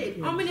she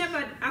did. How many have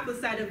had apple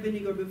cider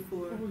vinegar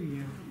before? Oh,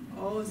 yeah.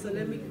 Oh, so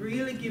let me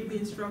really give the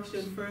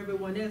instruction for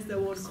everyone else that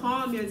won't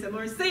call me and say,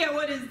 Marcia,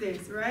 what is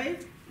this,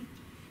 right?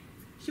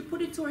 She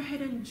put it to her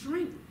head and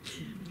drink.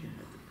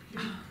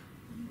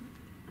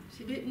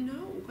 She didn't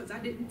know because I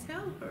didn't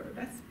tell her.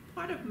 That's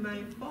part of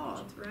my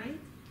fault, right?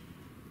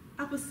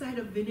 Apple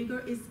cider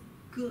vinegar is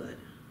good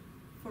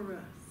for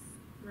us,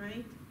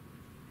 right?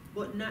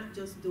 But not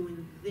just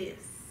doing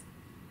this.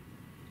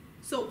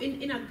 So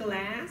in a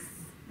glass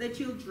that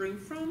you'll drink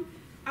from,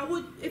 I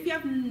would, if you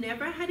have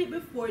never had it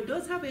before, it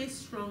does have a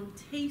strong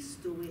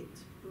taste to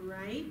it,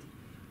 right?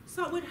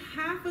 So I would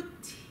half a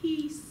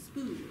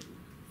teaspoon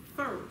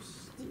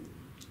first,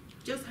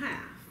 just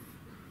half.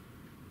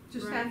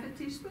 Just right? half a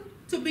teaspoon?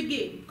 To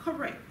begin,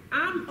 correct.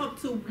 I'm up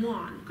to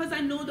 1 because I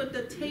know that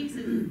the taste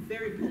is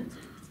very potent.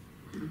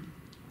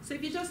 So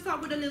if you just start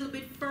with a little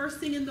bit first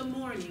thing in the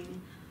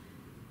morning,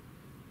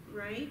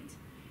 right?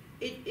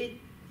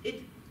 It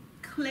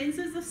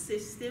cleanses the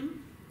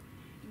system,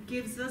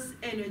 gives us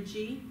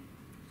energy,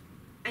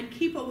 and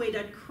keep away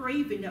that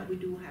craving that we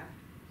do have.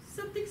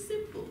 Something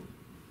simple.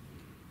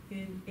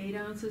 In 8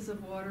 ounces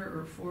of water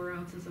or 4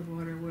 ounces of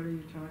water, what are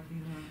you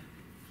talking about?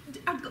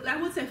 I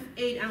would say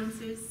 8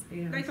 ounces,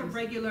 8 like a ounces.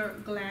 regular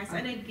glass.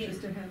 And again,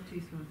 Just a half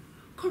teaspoon.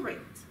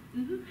 correct.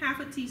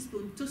 Half a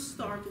teaspoon to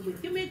start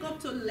with. You may go up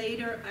to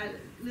later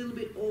a little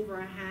bit over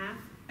a half.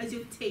 As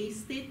you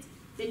taste it,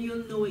 then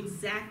you'll know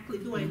exactly,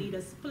 do I need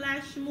a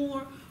splash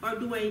more or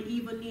do I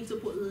even need to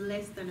put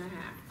less than a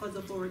half because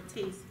of our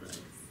taste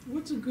buds?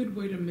 What's a good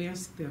way to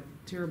mask that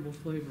terrible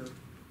flavor?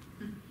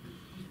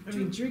 I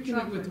mean, drinking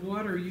it with Chocolate.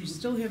 water, you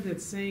still have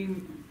that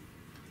same.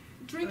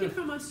 Drink it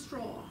from a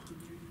straw.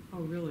 Oh,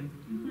 really?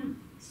 Mm-hmm.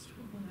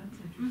 Well, that's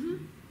Mm-hmm.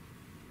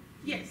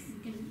 Yes. You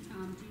can,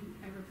 do you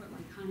ever put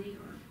like honey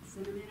or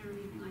cinnamon or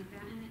anything like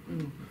that in it?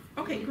 Mm.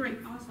 Okay. Okay, great.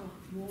 And also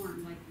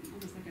warm, like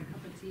almost like a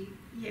cup of tea.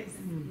 Yes.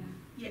 Yeah.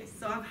 Yes,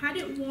 so I've had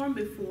it warm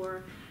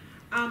before.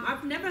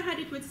 I've never had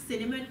it with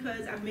cinnamon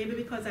maybe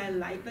because I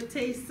like the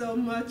taste so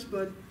much,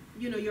 but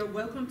you're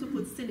welcome to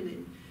put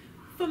cinnamon.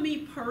 For me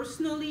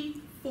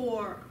personally,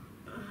 for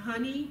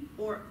honey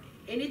or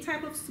any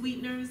type of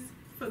sweeteners,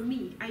 for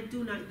me, I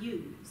do not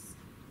use.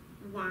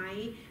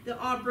 Why? They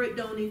all break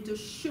down into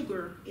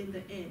sugar in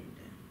the end.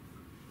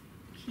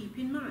 Keep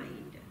in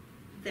mind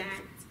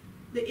that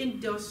the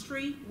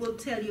industry will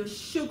tell you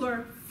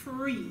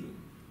sugar-free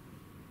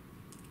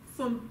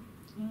from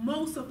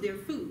most of their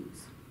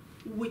foods,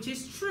 which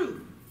is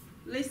true.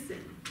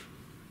 Listen,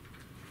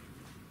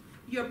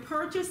 you're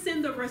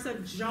purchasing the rest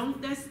of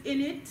junk that's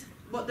in it,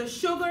 but the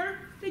sugar,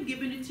 they're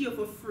giving it to you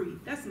for free.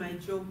 That's my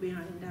joke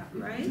behind that,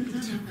 right?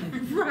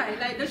 Right,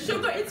 like the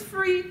sugar, it's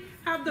free,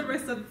 have the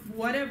rest of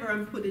whatever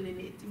I'm putting in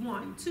it.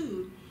 1,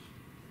 2.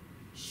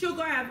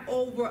 Sugar have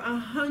over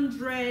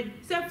 100,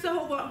 except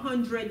over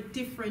 100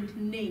 different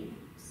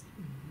names.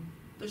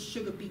 The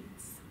sugar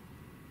beets,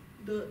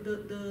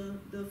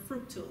 the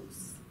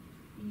fructose,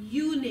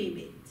 you name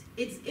it,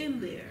 it's in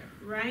there,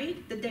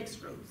 right? The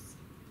dextrose.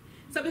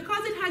 So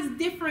because it has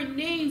different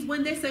names,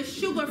 when they say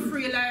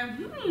sugar-free,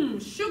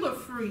 like,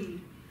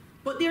 sugar-free,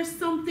 but there's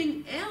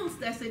something else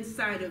that's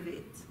inside of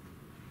it,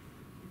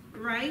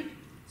 right?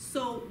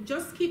 So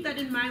just keep that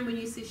in mind when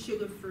you say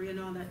sugar-free and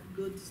all that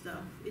good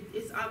stuff.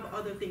 It's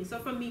other things. So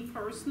for me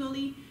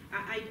personally,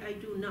 I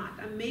do not.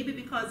 And maybe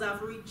because I've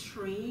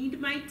retrained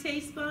my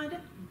taste bud,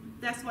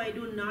 that's why I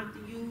do not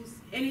use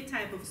any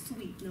type of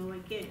sweet. No,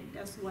 again,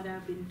 that's what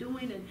I've been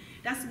doing, and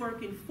that's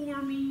working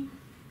for me.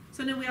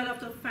 So then we all have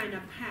to find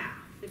a path.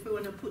 If we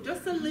want to put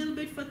just a little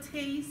bit for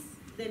taste,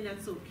 then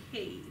that's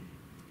okay,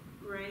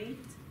 right?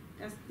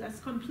 That's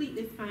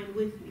completely fine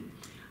with me.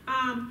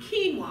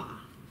 Quinoa.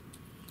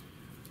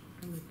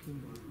 I like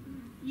quinoa.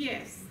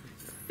 Yes,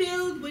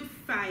 filled with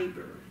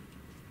fiber,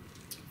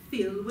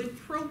 filled with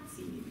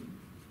protein,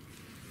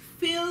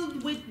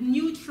 filled with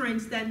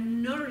nutrients that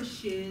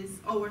nourishes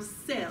our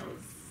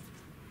cells.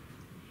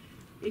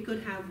 It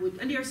could have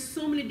and there are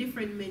so many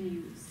different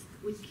menus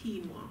with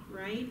quinoa,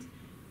 right?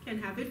 Can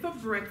have it for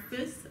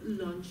breakfast,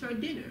 lunch, or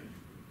dinner.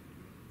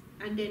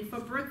 And then for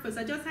breakfast,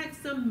 I just had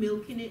some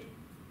milk in it.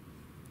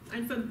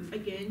 And for,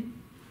 again,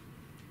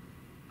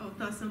 I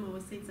thought someone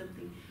was saying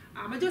something.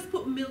 I just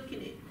put milk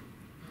in it.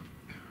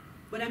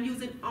 But I'm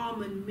using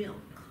almond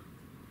milk.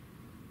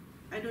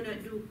 I do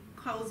not do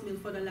cow's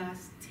milk for the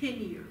last 10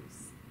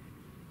 years.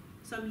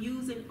 So I'm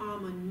using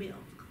almond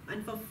milk.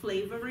 And for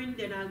flavoring,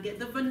 then I'll get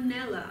the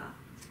vanilla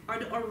or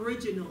the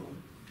original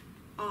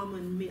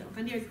almond milk.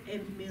 And there's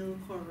egg milk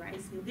or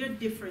rice milk. There are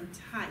different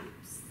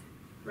types,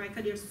 right?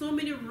 Because there's so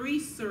many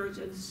research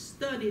and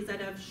studies that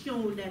have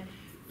shown that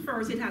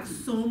first it has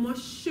so much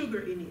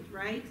sugar in it,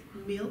 right?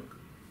 Milk,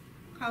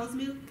 cow's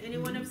milk.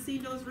 Anyone have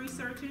seen those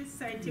researches?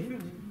 Scientific?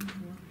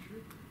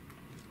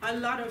 A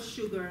lot of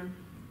sugar.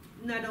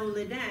 Not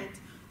only that,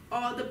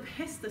 all the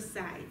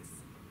pesticides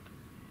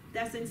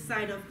that's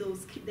inside of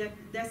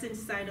that's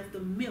inside of the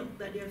milk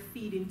that they're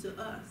feeding to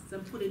us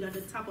and put it at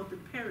the top of the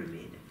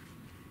pyramid.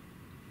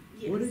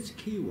 Yes. What is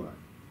quinoa?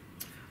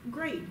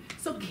 Great.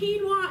 So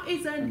quinoa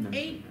is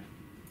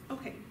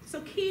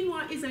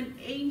quinoa is an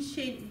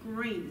ancient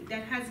grain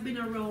that has been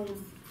around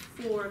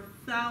for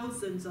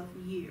thousands of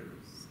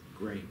years.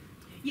 Great.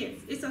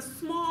 Yes, it's a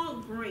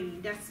small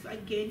grain that's,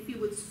 again,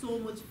 filled with so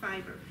much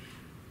fiber.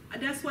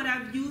 That's what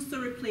I've used to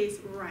replace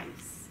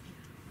rice.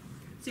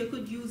 So you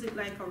could use it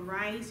like a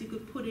rice, you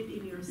could put it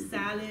in your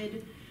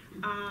salad,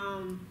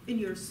 in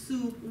your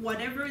soup,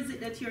 whatever is it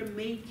that you're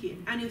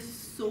making. And it's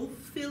so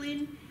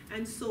filling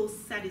and so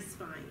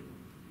satisfying.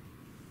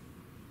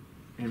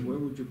 And where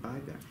would you buy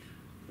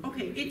that?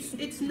 Okay,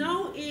 it's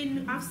now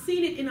in, I've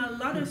seen it in a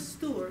lot of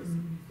stores.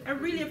 I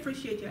really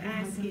appreciate your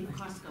asking. Costco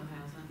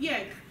has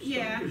it.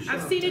 Yeah,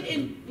 I've seen it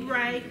in,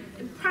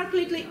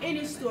 practically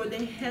any store.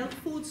 The health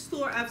food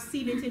store, I've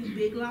seen it in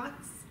Big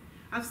Lots.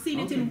 I've seen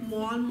it in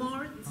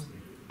Walmart.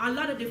 A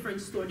lot of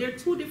different stores. There are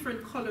 2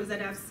 different colors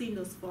that I've seen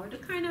those for. The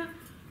kind of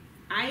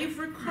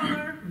ivory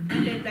color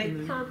and then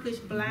like purplish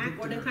black,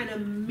 or they kind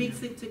of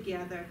mix it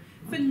together.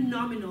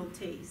 Phenomenal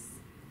taste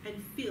and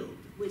filled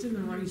with. It's in the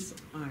rice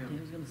aisle.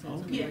 I was gonna say it's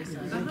Okay. on the Yes.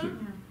 rice side.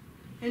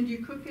 And you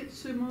cook it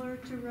similar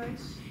to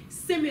rice?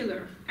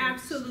 Similar,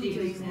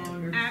 absolutely. Stays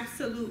longer.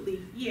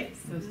 Absolutely, yes.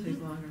 So it stays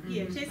longer.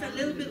 Yeah, it takes a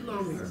little bit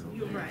longer.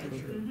 You're right.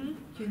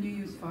 Can you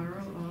use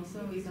farro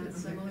also? Is that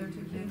similar to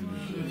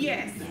quinoa?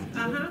 Yes.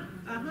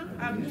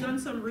 I've done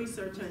some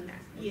research on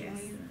that.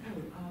 Yes.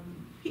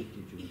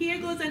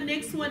 Here goes the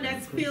next one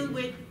that's filled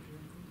with,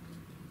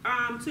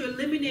 to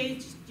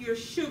eliminate your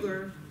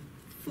sugar,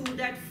 food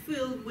that's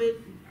filled with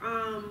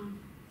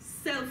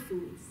cell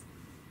foods.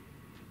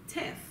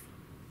 TEF.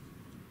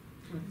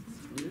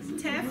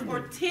 TEF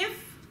or TIF.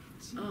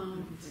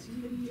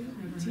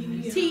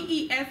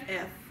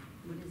 TEFF.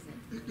 What is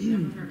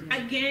it?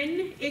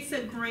 Again, it's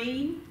a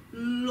grain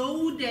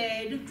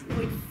loaded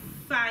with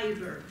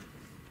fiber.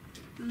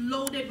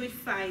 Loaded with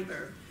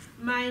fiber.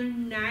 My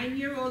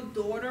 9-year-old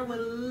daughter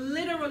will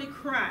literally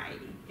cry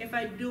if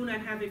I do not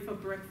have it for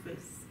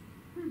breakfast.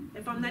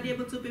 If I'm not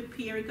able to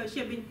prepare it, because she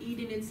has been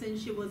eating it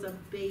since she was a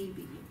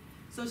baby.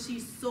 So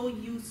she's so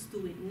used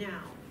to it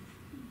now.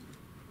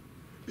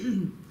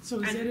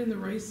 So is that in the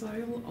rice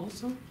aisle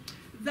also?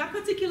 That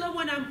particular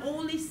one I'm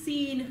only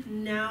seeing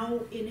now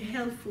in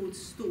health food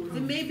stores.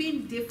 It may be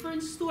in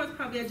different stores,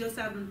 probably I just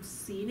haven't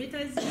seen it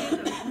as yet,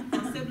 or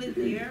possibly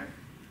there.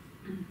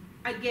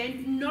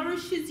 Again,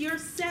 nourishes your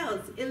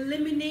cells,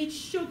 eliminates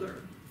sugar.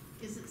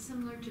 Is it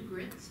similar to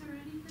grits or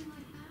anything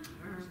like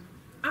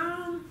that,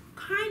 or?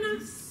 Kind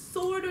of,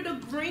 sort of,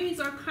 the grains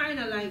are kind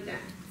of like that,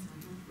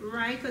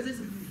 right? Because it's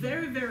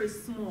very, very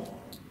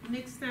small.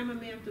 Next time I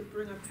may have to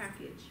bring a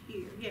package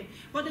here. Yeah,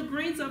 but the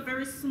grains are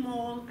very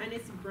small and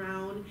it's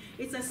brown.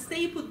 It's a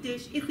staple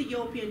dish,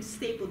 Ethiopian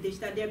staple dish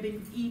that they've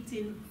been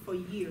eating for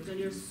years. And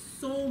there's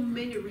so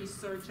many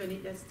research on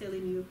it that's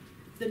telling you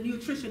the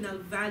nutritional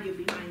value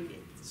behind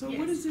it. So Yes.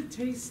 what does it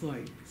taste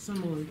like?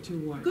 Similar to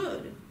what?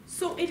 Good.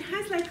 So it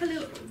has like a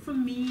little, for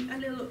me, a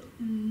little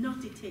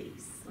nutty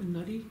taste. A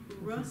nutty?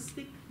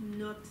 Rustic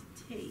nut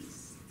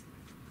taste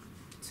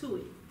to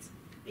it.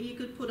 And you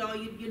could put all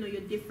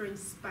your different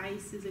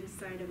spices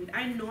inside of it.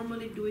 I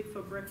normally do it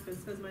for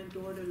breakfast because my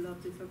daughter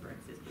loves it for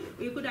breakfast.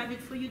 Or you could have it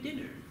for your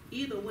dinner.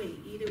 Either way,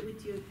 either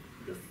with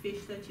the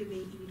fish that you may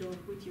eat or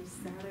with your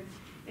salad,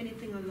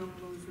 anything along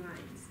those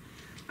lines.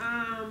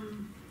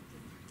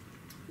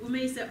 We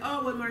may say,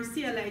 oh, well,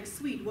 Marcia likes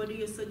sweet. What do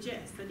you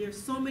suggest? And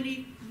there's so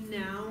many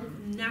now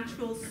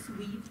natural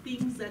sweet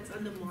things that's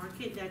on the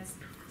market that's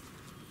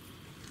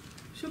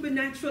should be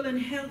natural and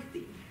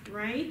healthy,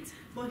 right?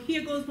 But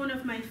here goes one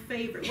of my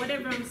favorite.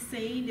 Whatever I'm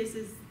saying, this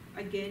is,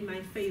 again,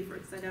 my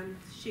favorites that I'm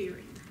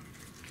sharing.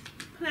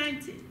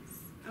 Plantains.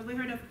 Have we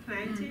heard of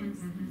plantains?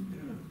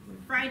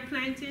 Fried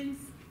plantains?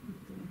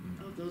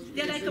 Oh, those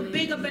They're like a easily-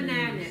 bigger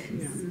bananas,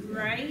 Yeah.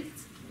 right?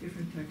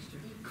 Different texture.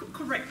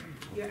 Correct.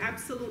 You're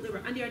absolutely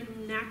right. And they're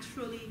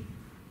naturally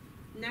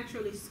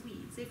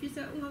sweet. So if you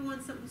say, oh, I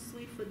want something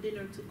sweet for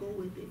dinner to go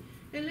with it,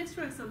 then let's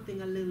try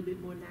something a little bit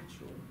more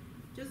natural.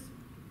 Just,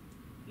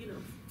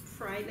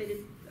 fry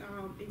it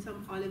in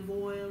some olive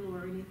oil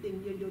or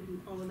anything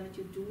all that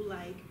you do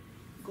like,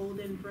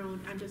 golden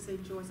brown, and just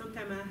enjoy.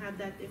 Sometimes I have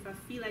that if I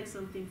feel like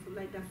something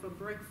like that for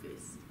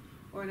breakfast.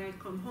 Or when I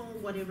come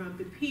home, whatever I'm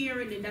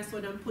preparing, and that's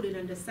what I'm putting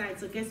on the side.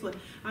 So guess what?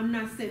 I'm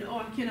not saying, oh,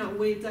 I cannot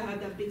wait to have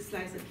that big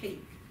slice of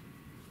cake.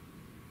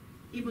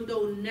 Even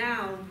though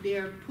now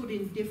they're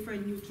putting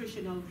different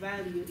nutritional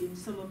value in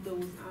some of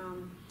those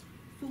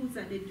foods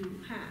that they do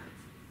have,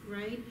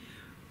 right?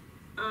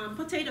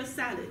 Potato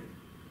salad.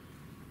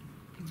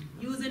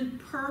 Using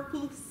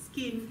purple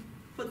skin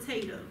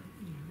potato.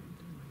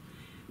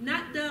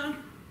 Not the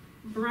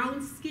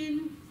brown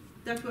skin.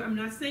 That's what I'm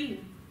not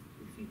saying.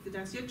 If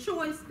that's your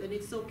choice, then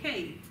it's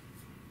okay,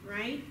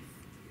 right?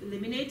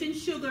 Eliminating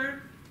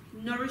sugar,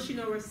 nourishing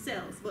our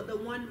cells, but the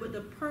one with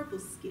the purple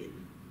skin,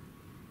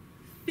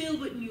 filled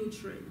with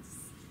nutrients.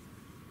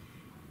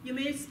 You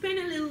may spend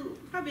a little,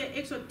 probably an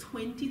extra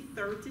 20,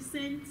 30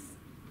 cents,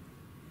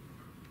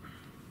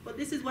 but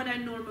this is what I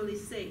normally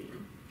say.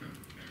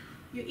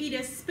 You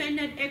either spend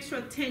that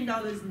extra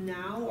 $10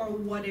 now or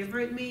whatever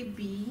it may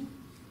be,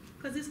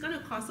 because it's going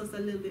to cost us a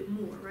little bit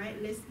more,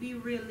 right? Let's be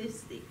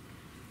realistic.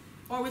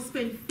 Or we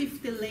spend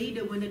 50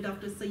 later when the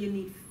doctor says you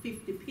need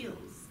 50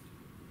 pills.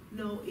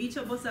 No, each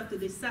of us have to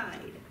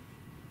decide.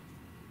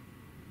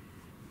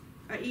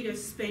 I either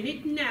spend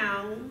it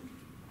now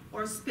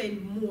or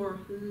spend more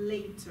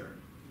later,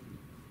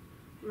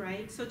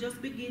 right? So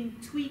just begin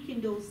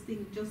tweaking those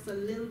things just a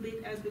little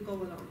bit as we go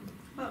along.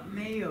 But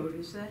mayo,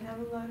 does that have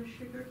a lot of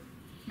sugar?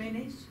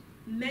 Mayonnaise?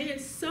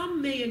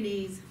 Some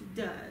mayonnaise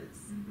does,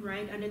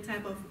 right? And the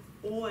type of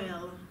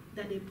oil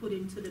that they put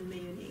into the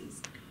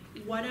mayonnaise.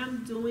 What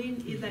I'm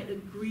doing is like the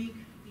Greek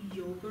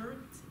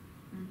yogurt,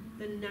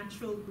 the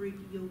natural Greek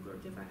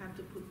yogurt, if I have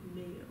to put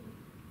mayo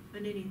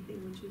on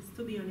anything, which is,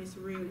 to be honest,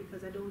 rarely,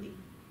 because I don't eat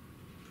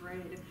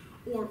bread.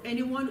 Or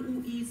anyone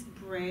who eats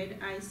bread,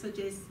 I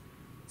suggest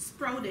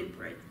sprouted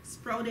bread,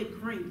 sprouted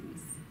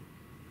grains,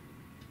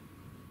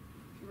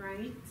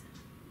 right?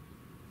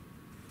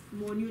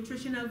 More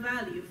nutritional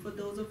value for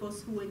those of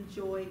us who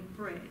enjoy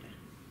bread,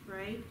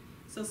 right?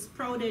 So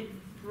sprouted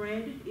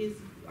bread is,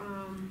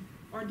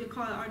 or they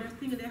call it, or the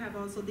thing that they have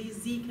also, the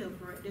Ezekiel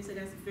bread. They say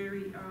that's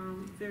very,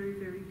 very,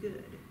 very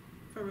good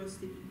for us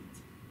to eat.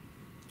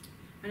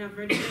 And I've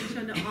already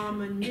mentioned the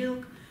almond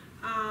milk,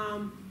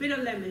 bitter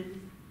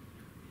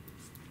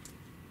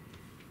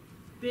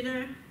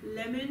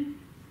lemon,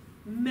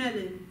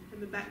 melon. Let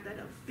me back that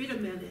up. Bitter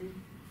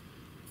melon.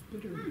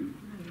 Bitter. I haven't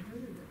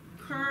heard of that.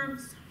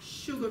 Curbs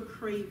sugar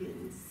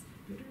cravings.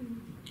 Bitter.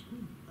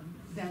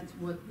 That's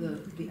what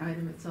the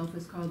item itself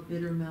is called,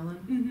 bitter melon?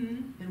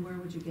 Mm-hmm. And where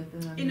would you get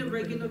that? In a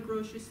regular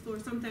grocery store,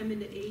 sometime in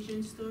the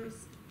Asian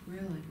stores.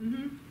 Really?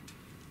 Mm-hmm.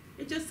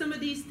 It's just some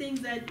of these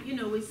things that,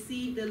 we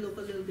see, they look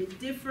a little bit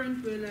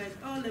different. We're like,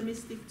 oh, let me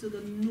stick to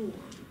the norm,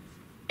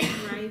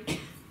 right?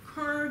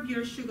 Curb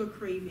your sugar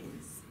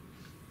cravings.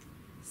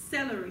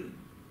 Celery.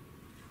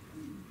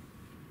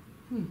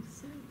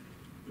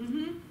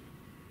 Mm-hmm.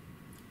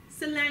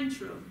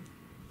 Cilantro.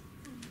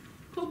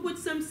 Cook with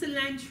some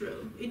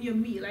cilantro in your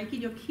meal, like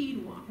in your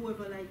quinoa,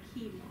 whoever like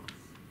quinoa.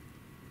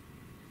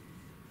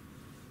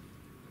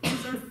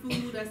 These are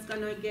food that's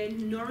gonna,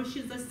 again,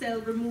 nourishes the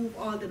cell, remove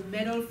all the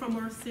metal from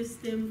our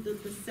system, the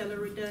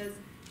celery does.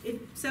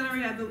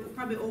 Celery have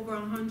probably over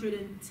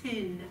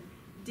 110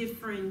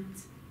 different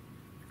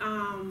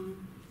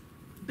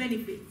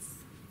benefits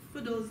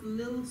for those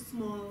little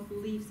small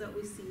leaves that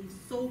we see,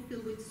 so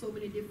filled with so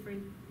many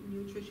different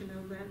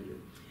nutritional value.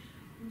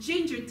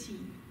 Ginger tea,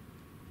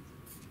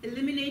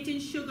 eliminating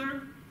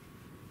sugar.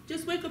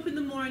 Just wake up in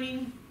the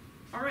morning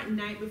or at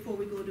night before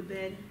we go to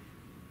bed.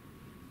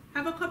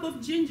 Have a cup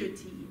of ginger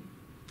tea.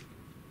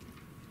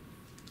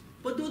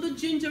 But do the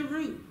ginger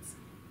root.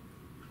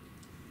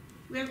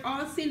 We have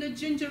all seen the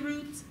ginger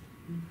root.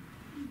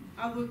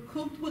 Are we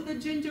cooked with the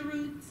ginger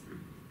root?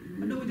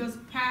 Or do we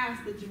just pass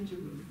the ginger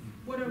root?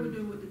 What are we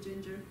doing with the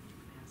ginger?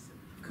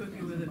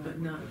 Cooking with it, but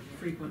not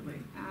frequently.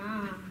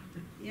 Ah,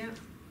 yeah.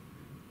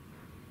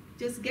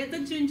 Just get the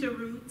ginger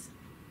root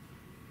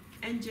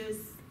and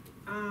just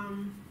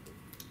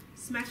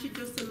smash it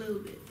just a little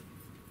bit,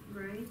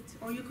 right?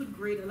 Or you could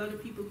grate. A lot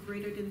of people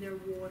grate it in their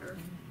water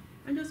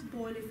and just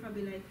boil it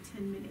probably like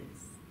 10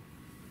 minutes.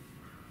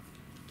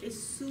 It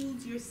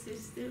soothes your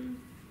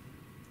system,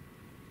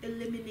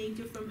 eliminates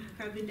you from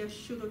having that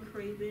sugar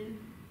craving.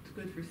 It's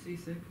good for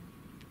seasick.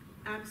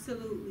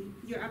 Absolutely.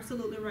 You're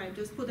absolutely right.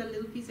 Just put a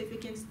little piece, if you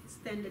can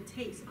stand the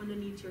taste,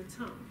 underneath your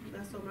tongue.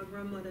 That's what my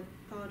grandmother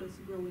taught us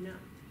growing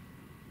up,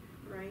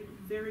 right?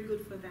 Very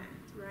good for that,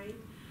 right?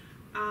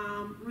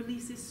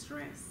 Releases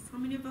stress. How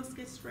many of us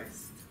get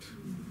stressed?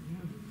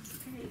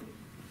 Okay.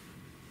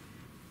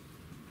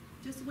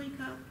 Just wake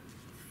up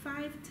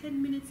 5-10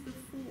 minutes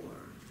before.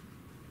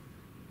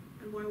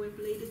 And while we're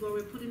ladies, while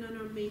we're putting on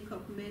our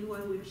makeup, men,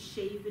 while we're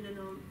shaving and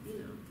all, you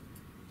know,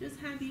 just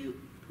have you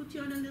put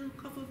you on a little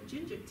cup of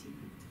ginger tea.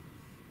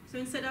 So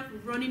instead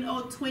of running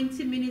out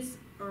 20 minutes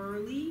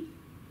early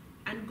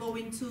and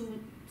going to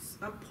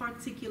a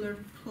particular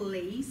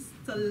place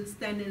to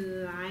stand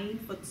in line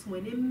for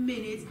 20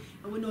 minutes,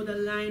 and we know the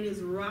line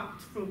is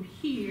wrapped from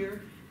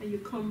here, and you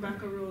come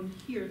back around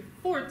here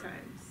 4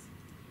 times.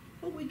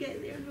 But we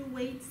get there and we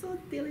wait so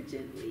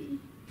diligently.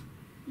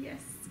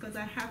 Yes, because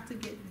I have to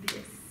get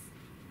this.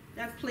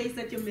 That place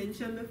that you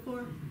mentioned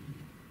before?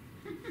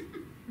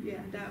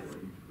 Yeah, that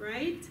one,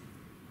 right?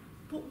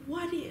 But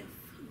what if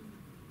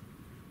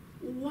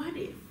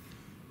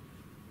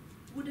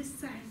we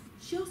decide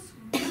just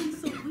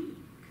once a week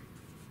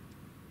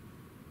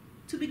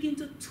to begin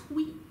to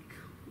tweak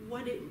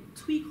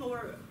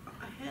our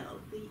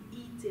healthy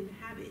eating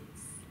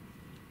habits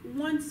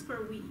once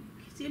per week?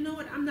 So you know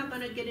what? I'm not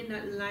gonna get in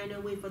that line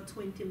and wait for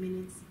 20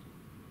 minutes.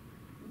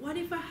 What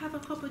if I have a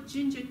cup of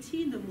ginger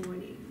tea in the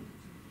morning?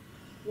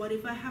 What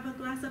if I have a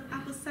glass of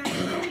apple cider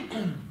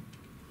vinegar?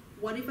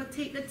 What if I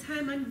take the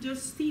time and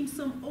just steam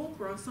some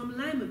okra or some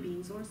lima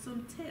beans or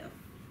some teff?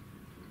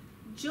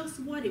 Just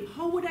what if?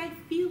 How would I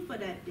feel for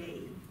that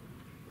day?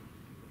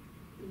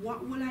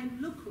 What will I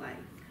look like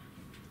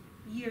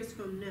years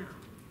from now?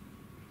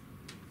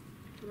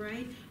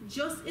 Right?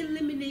 Just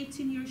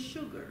eliminating your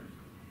sugar.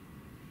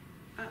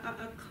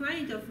 A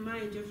client of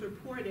mine just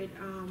reported,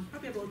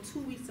 probably about 2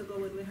 weeks ago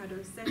when we had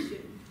our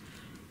session,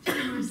 she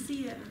said,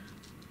 Marcia,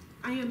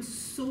 I am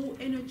so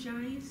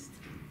energized.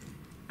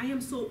 I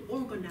am so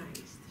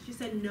organized. She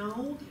said,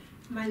 no,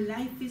 my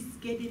life is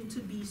getting to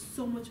be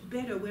so much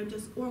better. We're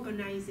just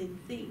organizing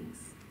things.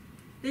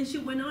 Then she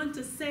went on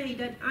to say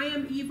that I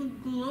am even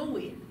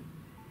glowing,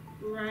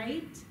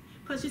 right?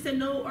 Because she said,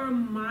 no, our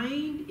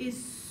mind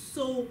is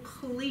so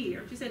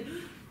clear. She said,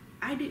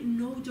 I didn't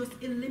know just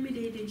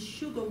eliminating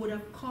sugar would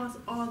have caused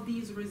all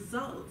these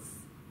results.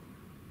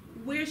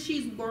 Where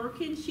she's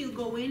working, she'll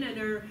go in and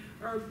her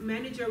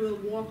manager will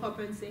walk up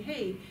and say,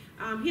 hey,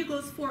 here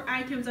goes 4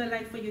 items I'd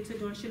like for you to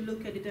do. And she'll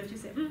look at it and she'll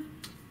say,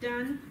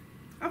 done.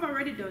 I've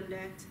already done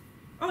that.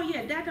 Oh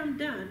yeah, that I'm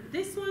done.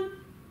 This one,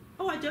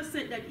 oh, I just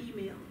sent that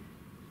email.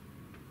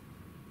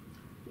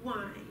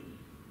 Why?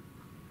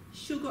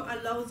 Sugar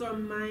allows our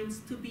minds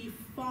to be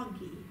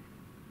foggy.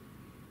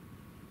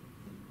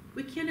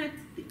 We cannot,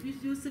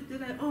 you sit there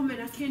like, oh man,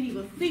 I can't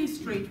even think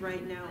straight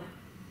right now.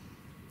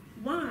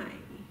 Why?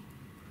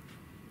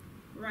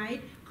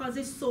 Right? Because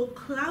it's so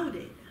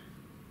clouded.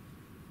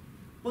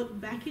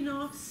 But backing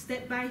off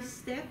step by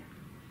step,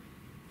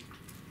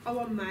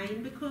 our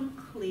mind become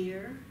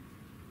clear,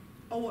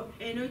 our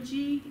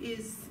energy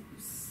is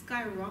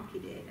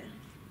skyrocketed.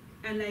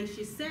 And like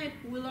she said,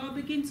 we'll all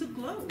begin to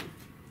glow.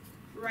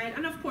 Right?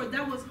 And of course,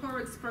 that was her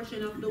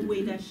expression of the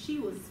way that she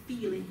was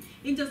feeling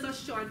in just a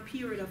short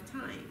period of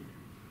time.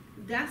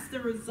 That's the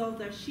result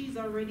that she's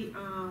already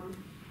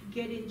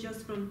getting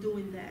just from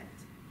doing that.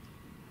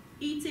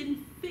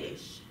 Eating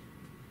fish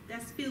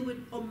that's filled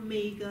with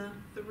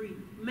omega-3,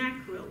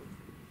 mackerel,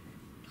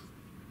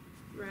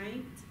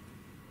 right?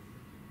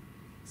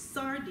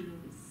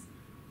 Sardines,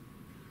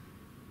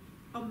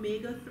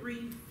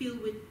 omega-3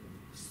 filled with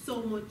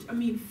so much,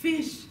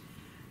 fish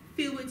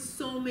filled with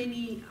so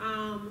many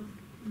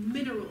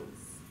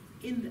minerals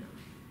in them.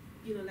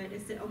 You know, like they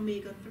say,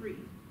 omega-3.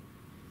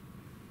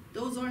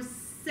 Those are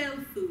cell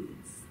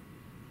foods.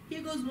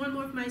 Here goes one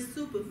more of my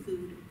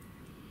superfood.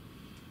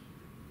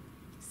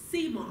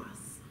 Sea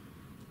moss.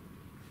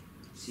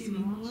 Sea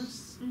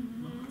moss?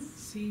 Mm-hmm.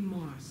 Sea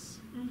moss.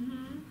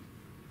 Mm-hmm.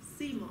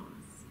 Sea moss.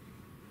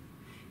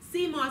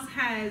 Sea moss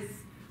has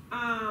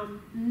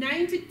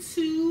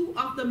 92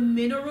 of the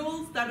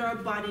minerals that our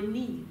body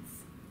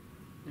needs.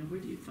 Now, where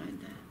do you find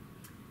that?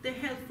 The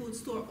health food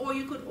store, or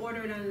you could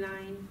order it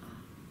online,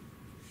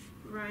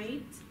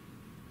 right?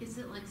 Is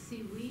it like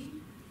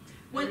seaweed?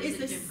 Well, Or is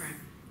it's it different?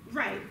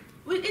 Right.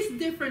 Well, it's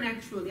different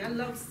actually. I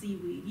love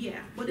seaweed,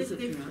 yeah, but Is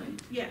it's it different.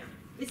 dry? Yeah,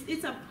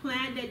 it's a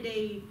plant that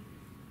they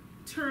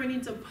turn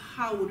into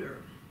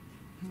powder.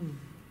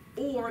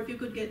 Or if you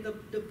could get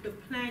the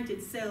plant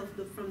itself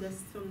from the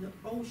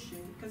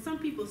ocean, because some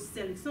people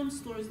sell it, some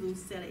stores do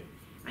sell it,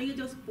 and you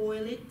just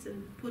boil it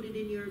and put it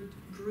in your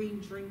green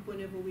drink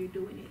whenever we're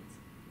doing it.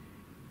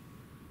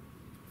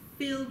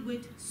 Filled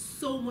with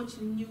so much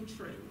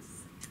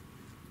nutrients.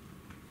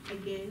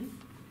 Again,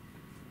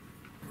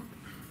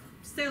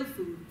 cell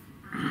food.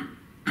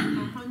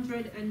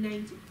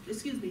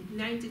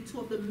 92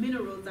 of the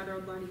minerals that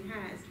our body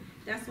has.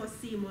 That's what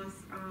sea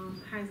moss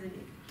has in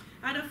it.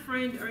 I had a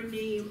friend, her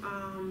name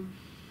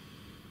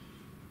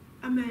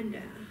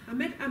Amanda. I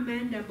met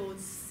Amanda about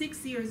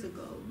 6 years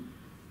ago.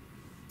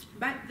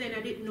 Back then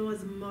I didn't know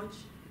as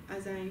much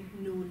as I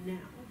know now,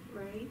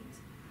 right?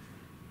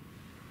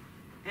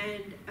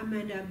 And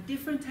Amanda had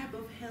different type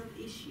of health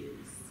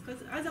issues.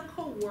 Because as a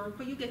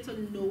co-worker, you get to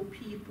know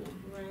people,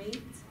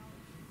 right?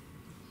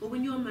 But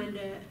when you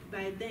Amanda,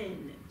 by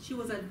then, she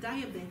was a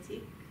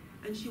diabetic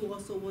and she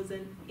also was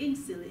an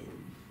insulin.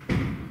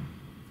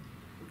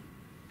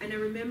 And I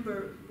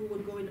remember we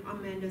would go in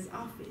Amanda's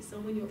office,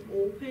 and when you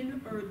open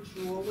her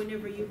drawer,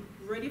 whenever you're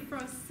ready for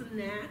a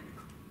snack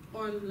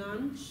or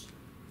lunch,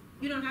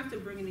 you don't have to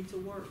bring it to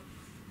work.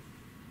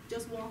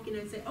 Just walk in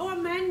and say, "Oh,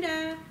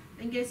 Amanda,"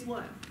 and guess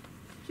what?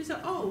 She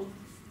said, "Oh,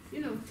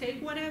 take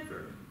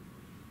whatever."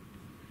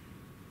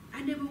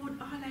 And then we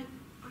would all like,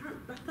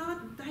 I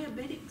thought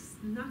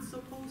diabetics not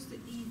supposed to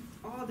eat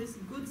all this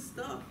good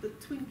stuff, the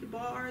Twinkie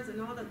bars and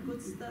all that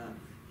good stuff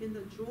in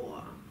the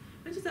drawer.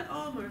 And she said,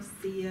 "Oh,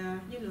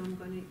 Marcia, I'm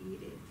going to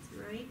eat it,"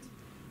 right?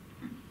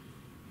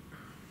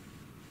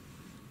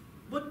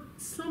 But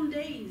some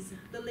days,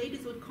 the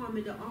ladies would come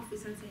in the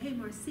office and say, "Hey,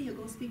 Marcia,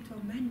 go speak to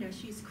Amanda.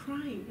 She's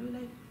crying." And we're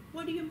like,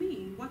 "What do you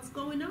mean? What's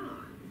going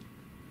on?"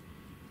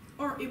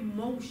 Or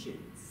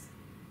emotions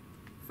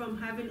from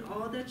having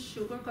all that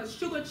sugar, because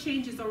sugar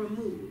changes our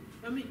mood.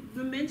 I mean,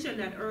 we mentioned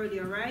that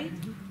earlier, right?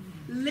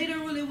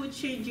 Literally would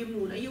change your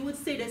mood. And you would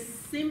say the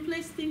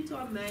simplest thing to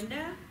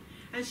Amanda,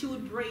 and she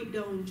would break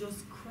down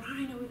just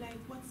crying, and we're like,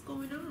 "What's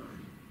going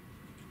on?"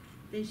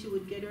 Then she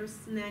would get her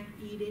snack,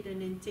 eat it,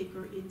 and then take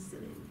her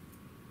insulin.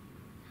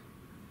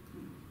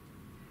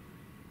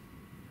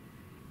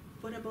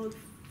 But about,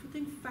 I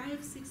think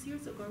 5-6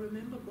 years ago, I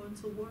remember going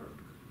to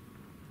work,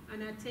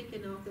 and I'd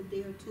taken off a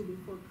day or two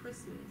before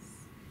Christmas.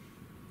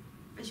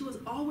 And she was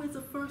always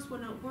the first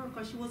one at work,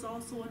 because she was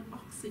also on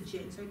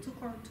oxygen. So it took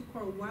her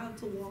a while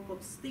to walk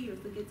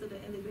upstairs to get to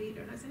the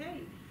elevator. And I said,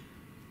 "Hey,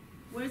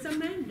 where's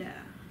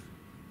Amanda?"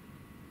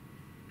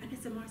 And they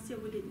said, "Marcia,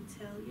 we didn't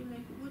tell you." I'm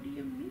like, "What do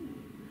you mean?"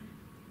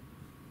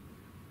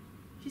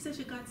 She said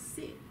she got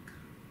sick,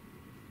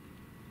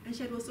 and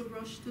she had also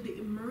rushed to the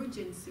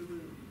emergency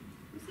room.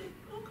 I said,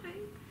 "Okay."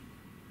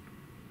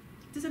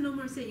 She said, "No,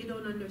 Marcia, you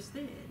don't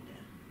understand.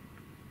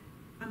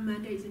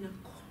 Amanda is in a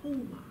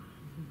coma."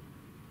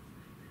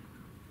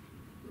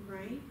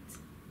 Right?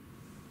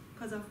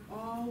 Because of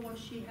all what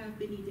she had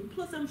been eating.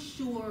 Plus, I'm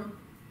sure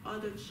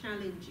other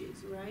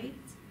challenges, right?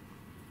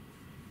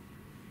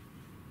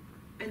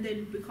 And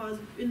then because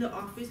in the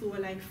office we were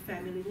like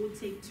family, we would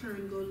take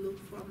turn go look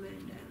for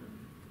Amanda.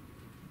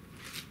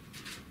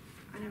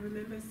 And I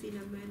remember seeing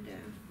Amanda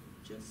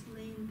just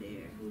laying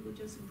there. We would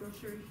just brush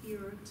her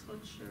hair or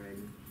touch her,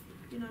 and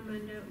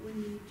 "Amanda, we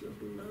need you,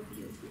 we love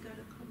you, you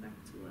gotta come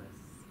back to us."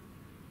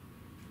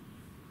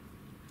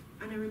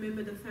 And I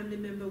remember the family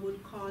member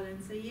would call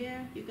and say,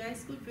 "Yeah, you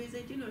guys could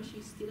visit,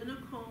 she's still in a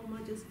coma,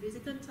 just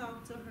visit and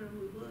talk to her," and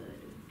we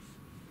would.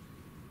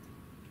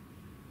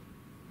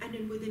 And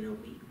then within a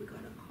week, we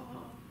got a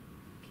call.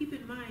 Keep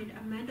in mind,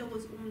 Amanda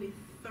was only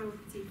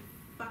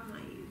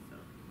 35.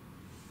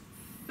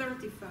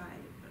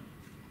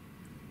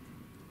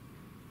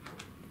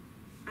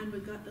 And we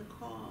got the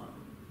call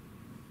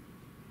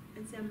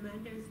and said,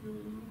 "Amanda is no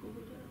longer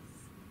with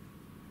us.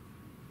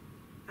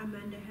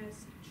 Amanda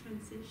has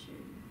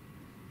transitioned."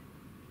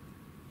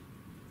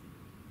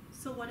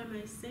 So what am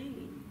I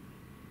saying?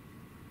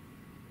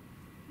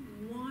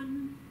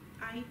 One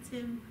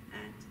item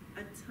at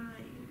a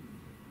time.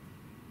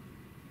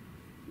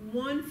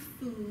 One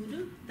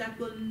food that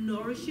will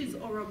nourishes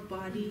our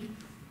body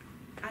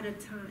at a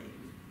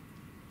time.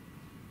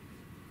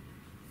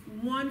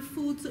 One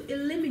food to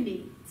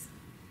eliminate,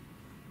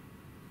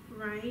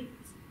 right?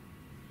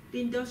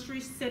 The industry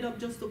is set up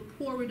just to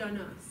pour it on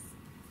us.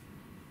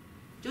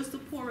 just to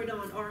pour it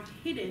on, or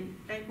hidden,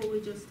 like what we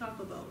just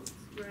talked about,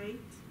 right?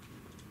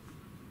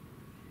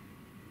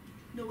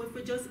 No, if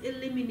we just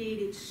eliminate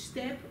it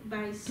step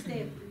by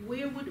step,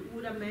 where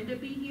would Amanda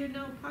be here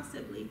now?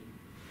 Possibly.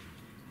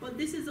 But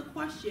this is a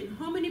question.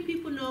 How many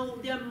people know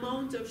the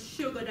amount of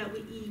sugar that we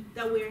eat,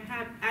 that we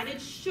have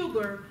added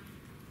sugar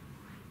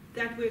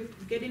that we're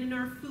getting in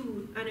our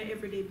food on an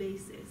everyday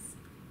basis?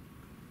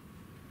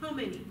 How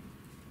many?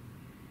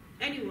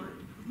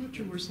 Anyone? How much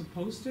we're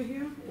supposed to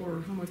have,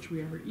 or how much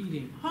we are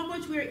eating? How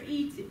much we're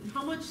eating?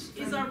 How much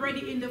is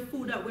already in the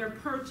food that we're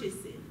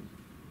purchasing?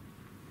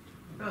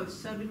 About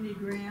 70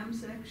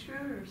 grams extra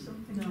or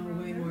something? No,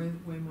 around way there? more than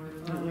way more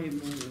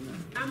than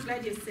that. I'm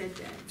glad you said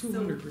that.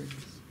 200 grams.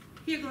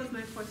 Here goes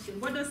my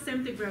question. What does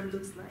 70 grams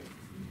looks like?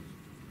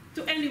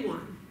 To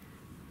anyone?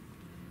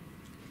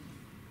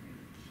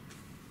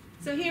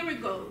 So here we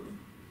go.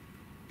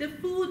 The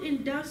food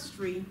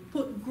industry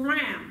put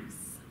grams.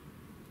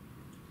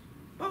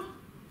 Oh,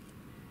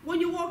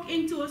 when you walk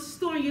into a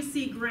store, you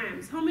see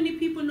grams. How many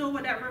people know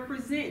what that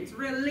represents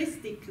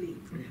realistically?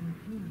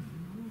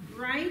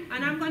 Right?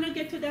 And I'm going to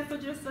get to that for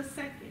just a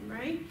second,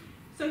 right?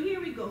 So here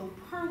we go.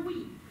 Per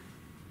week.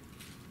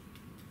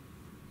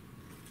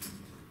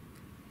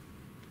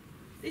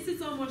 This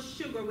is how much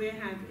sugar we're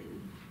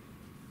having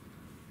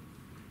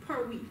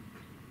per week.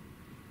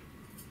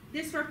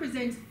 This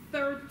represents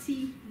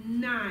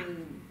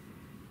 39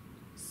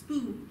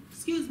 spoons.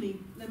 Excuse me,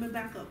 let me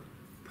back up.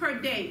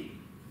 Per day.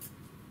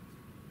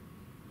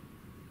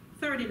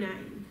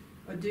 39.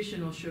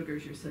 Additional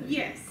sugars, you're saying?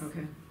 Yes.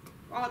 Okay.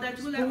 All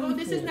that, like, oh,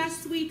 this is not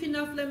sweet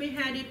enough, let me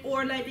add it.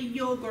 Or like the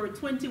yogurt,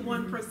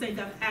 21%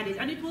 of added.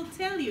 And it will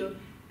tell you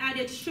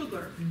added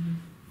sugar.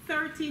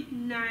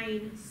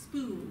 39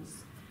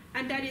 spoons.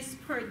 And that is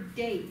per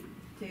day.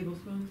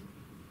 Tablespoons?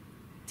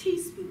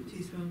 Teaspoons.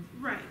 Teaspoons?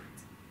 Right.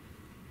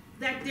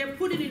 That they're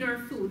putting in our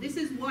food. This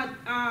is what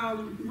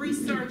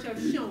research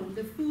has shown,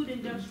 the food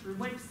industry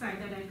website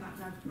that I got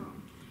that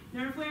from.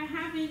 Now, if we're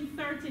having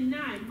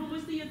 39, how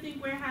much do you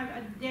think we're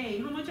having a day?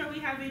 How much are we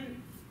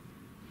having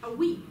a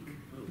week?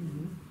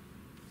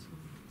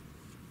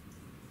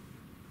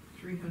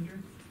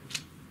 300?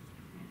 It's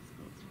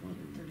more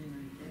than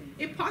 39 days.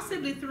 It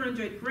possibly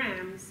 300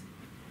 grams,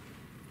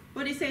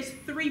 but it says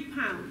 3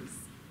 pounds.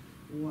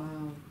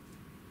 Wow.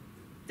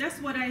 That's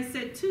what I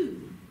said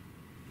too.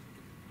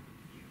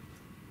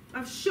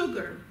 Of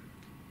sugar,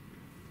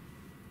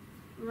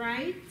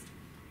 right?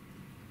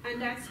 And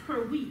that's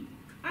per week.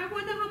 I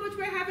wonder how much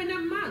we're having a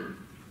month.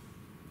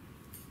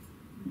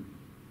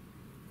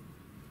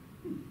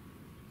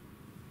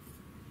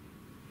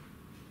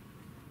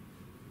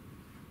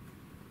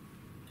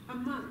 A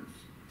month.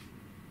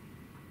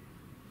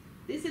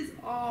 This is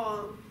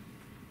all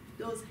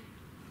those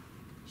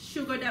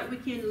sugar that we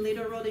can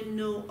literally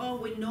know. Oh,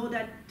 we know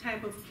that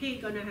type of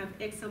cake gonna have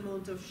X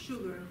amount of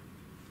sugar.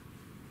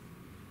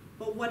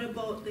 But what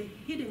about the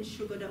hidden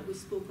sugar that we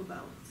spoke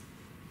about?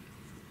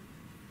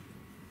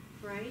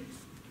 Right?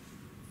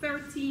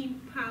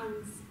 13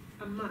 pounds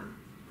a month.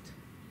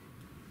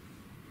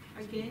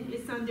 Again,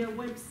 it's on their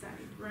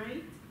website,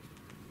 right?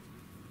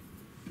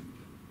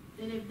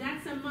 And if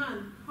that's a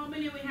month, how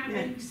many are we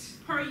having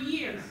per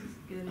year?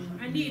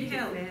 I need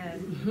help.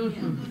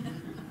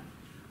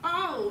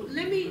 Oh,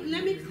 let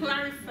me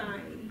clarify.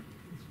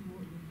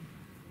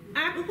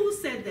 Who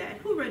said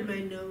that? Who read my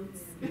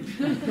notes?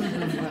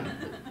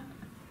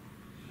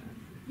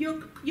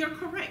 You're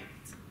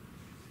correct.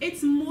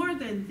 It's more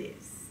than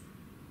this.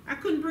 I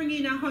couldn't bring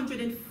in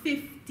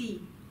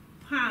 150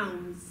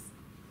 pounds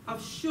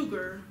of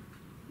sugar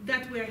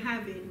that we're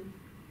having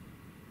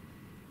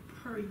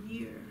per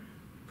year.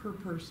 Per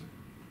person.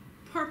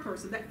 Per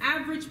person. The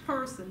average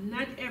person,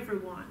 not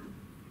everyone.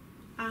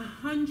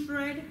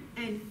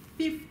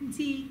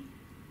 150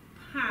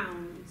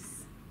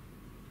 pounds.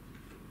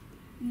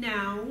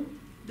 Now,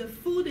 the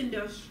food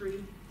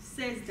industry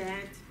says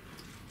that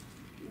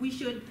we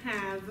should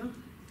have,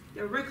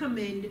 they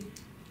recommend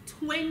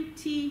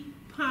 20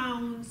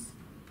 pounds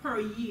per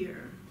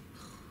year.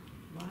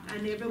 Wow.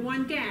 And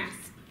everyone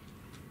gasp.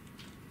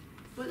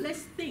 But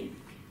let's think.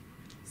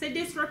 Say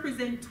this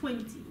represents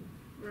 20,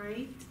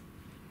 right?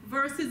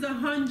 Versus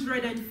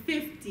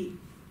 150.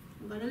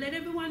 I'm going to let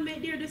everyone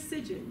make their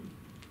decision.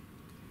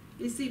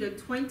 It's either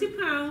 20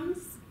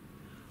 pounds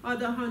or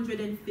the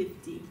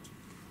 150.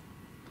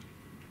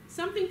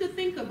 Something to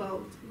think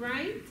about,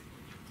 right?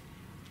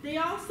 They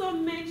also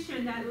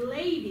mentioned that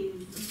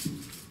ladies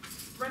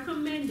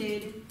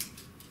recommended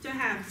to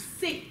have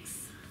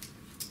 6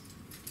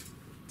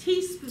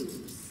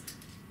 teaspoons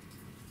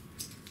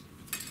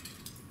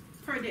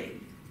per day.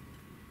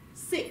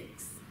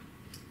 6,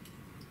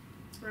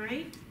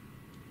 right?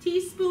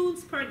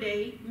 Teaspoons per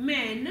day.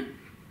 Men,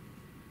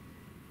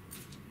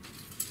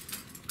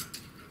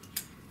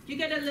 you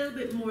get a little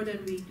bit more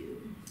than we do.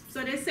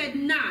 So they said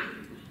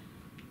 9.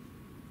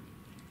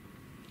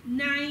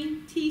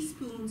 9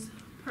 teaspoons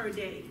per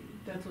day.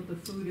 That's what the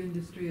food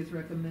industry is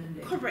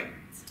recommending. Correct.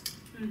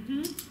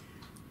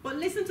 But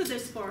listen to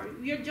this part.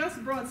 You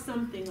just brought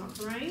something up,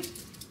 right?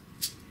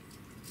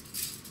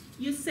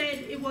 You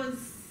said it was,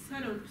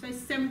 I don't know, say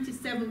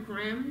 77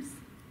 grams.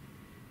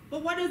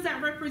 But what does that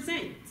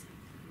represent?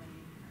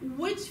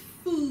 Which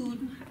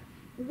food,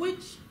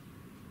 which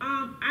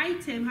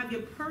item have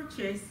you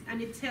purchased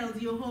and it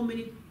tells you how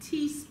many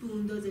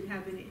teaspoons does it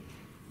have in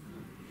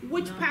it?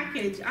 Which None.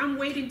 package? I'm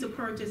waiting to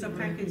purchase a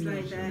package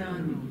like that.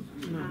 None.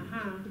 No, I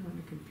Uh-huh. don't want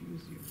to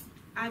confuse you.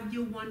 Have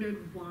you wondered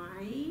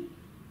why?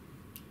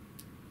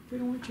 They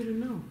don't want you to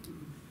know.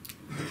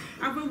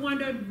 Have you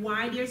wondered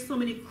why there's so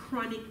many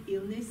chronic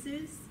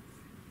illnesses?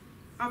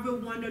 Have you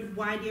wondered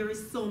why there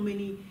is so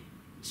many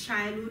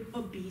childhood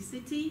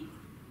obesity?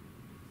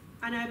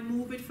 And I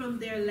moved it from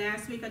there.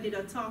 Last week I did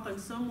a talk and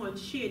someone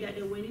shared that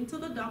they went into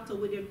the doctor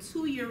with their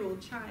 2-year-old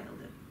child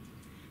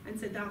and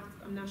said, "Doc,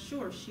 I'm not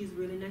sure, she's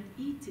really not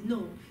eating."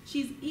 No,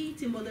 she's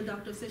eating, but the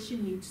doctor says she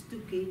needs to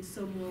gain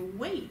some more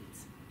weight.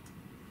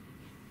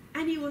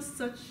 And he was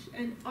such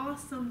an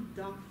awesome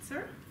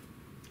doctor,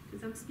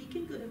 because I'm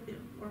speaking good of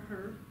him or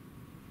her.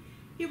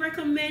 He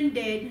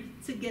recommended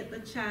to get the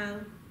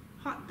child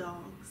hot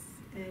dogs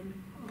and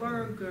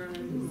burgers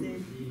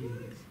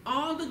and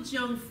all the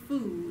junk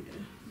food,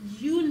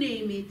 you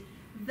name it.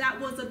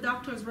 That was the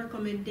doctor's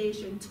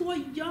recommendation to a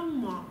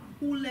young mom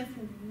who left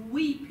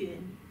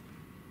weeping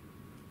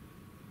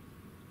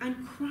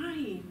and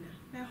crying.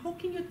 Like, how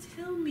can you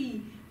tell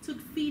me to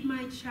feed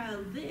my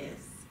child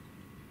this?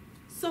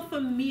 So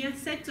for me, I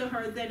said to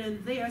her then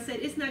and there, I said,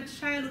 it's not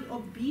childhood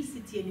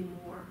obesity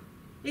anymore.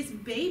 It's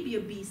baby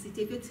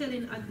obesity. If you're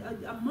telling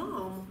a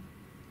mom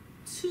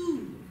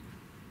to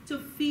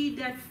feed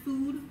that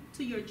food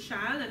to your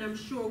child, and I'm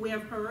sure we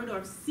have heard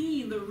or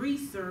seen the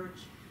research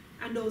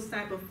and those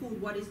type of food,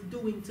 what it's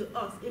doing to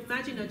us.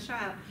 Imagine a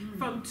child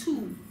from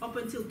 2 up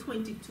until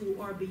 22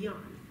 or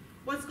beyond.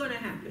 What's going to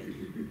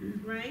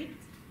happen, right?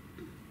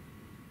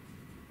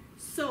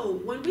 So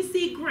when we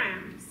see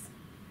grams,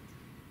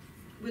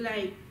 we're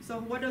like, so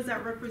what does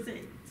that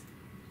represent?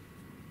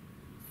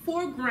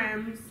 4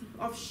 grams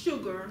of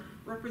sugar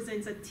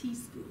represents a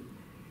teaspoon.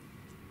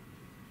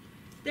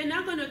 They're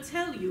not going to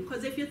tell you,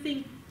 because if you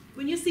think,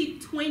 when you see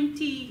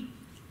 20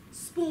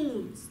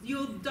 spoons,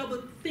 you'll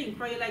double think,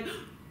 right? You're like,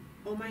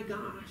 oh my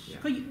gosh. Yeah.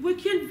 We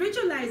can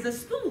visualize a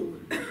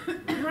spoon,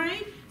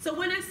 right? So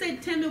when I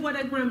said, tell me what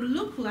a gram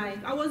look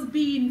like, I was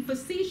being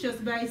facetious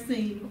by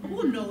saying,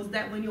 who knows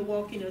that when you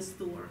walk in a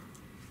store?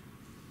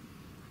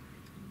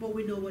 But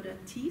we know what a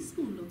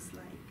teaspoon looks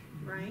like,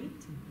 right?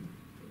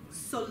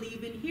 So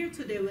leaving here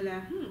today, we're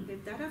like,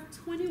 if that have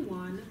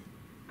 21,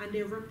 and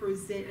they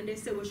represent, and they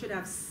say we should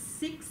have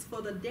 6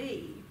 for the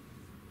day.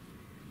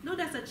 No,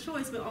 that's a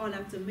choice we all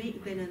have to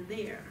make then and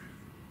there.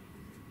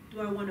 Do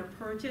I want to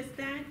purchase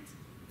that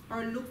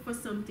or look for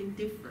something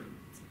different,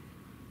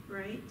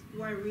 right?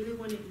 Do I really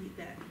want to eat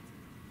that?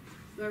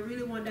 Do I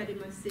really want that in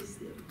my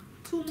system?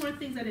 2 more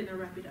things and then I'll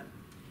wrap it up.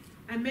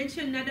 I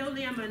mentioned not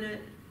only am I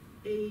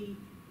a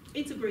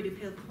integrative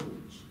health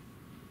coach,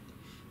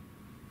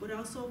 but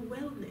also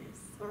wellness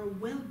or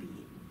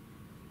well-being.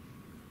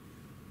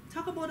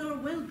 Talk about our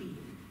well-being.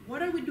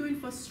 What are we doing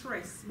for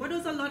stress? What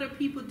does a lot of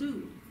people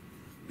do?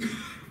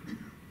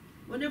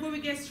 Whenever we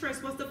get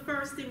stressed, what's the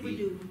first thing we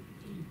do?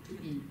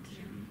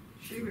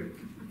 Sugar.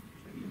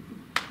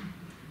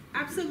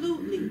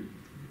 Absolutely.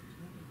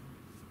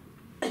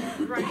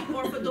 Right?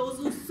 Or for those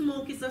who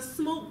smoke, it's a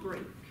smoke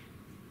break.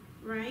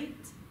 Right?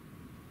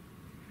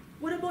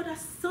 What about a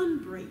sun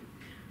break?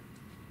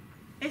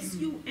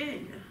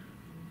 S-U-N.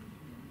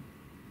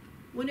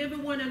 When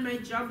everyone on my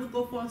job would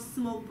go for a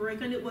smoke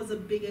break, and it was the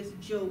biggest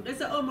joke. They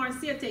said, oh,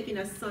 Marcia taking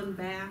a sun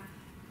bath.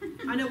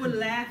 And they would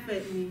laugh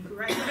at me,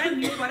 right? But I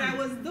knew what I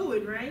was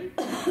doing, right?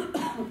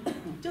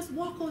 Just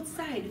walk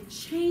outside,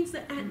 change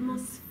the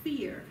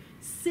atmosphere,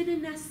 sit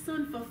in that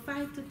sun for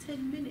 5 to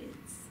 10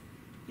 minutes.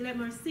 You're like,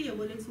 Marcia,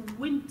 well, it's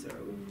winter.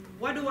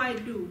 What do I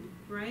do,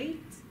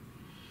 right?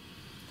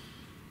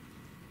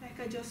 Like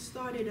I just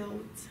started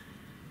out,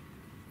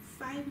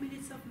 5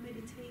 minutes of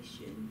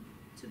meditation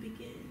to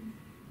begin.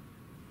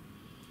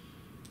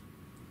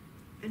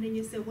 And then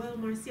you say, well,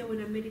 Marcia, when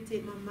I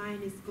meditate, my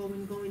mind is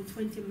going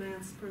 20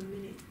 miles per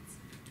minute.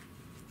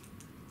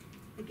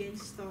 Again,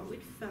 start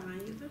with 5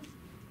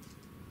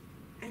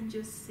 and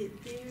just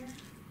sit there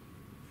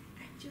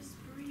and just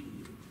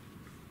breathe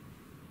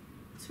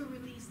to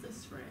release the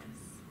stress.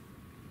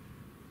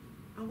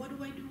 And what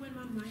do I do when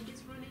my mind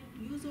is running?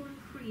 Use our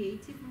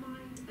creative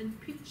mind and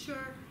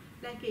picture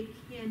like a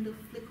candle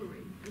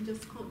flickering and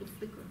just count the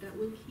flicker. That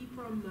will keep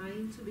our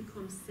mind to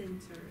become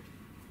centered.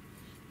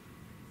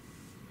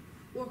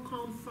 Or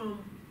come from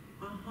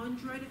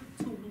 100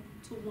 to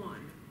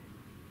 1.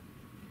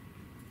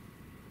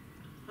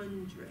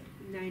 100,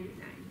 99,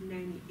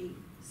 98.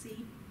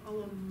 See,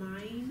 our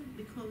mind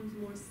becomes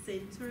more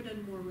centered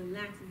and more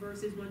relaxed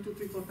versus 1, 2,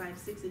 3, 4, 5,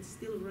 6. It's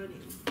still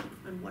running.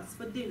 And what's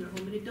for dinner?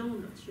 How many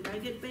donuts? Should I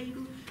get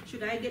bagel?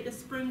 Should I get the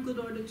sprinkled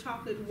or the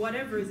chocolate?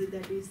 Whatever is it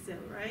that they sell,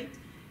 right?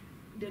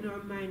 Then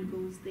our mind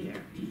goes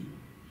there.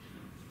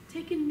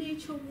 Taking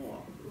nature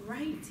walk,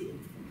 writing.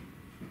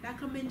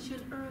 Like I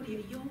mentioned earlier,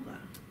 yoga.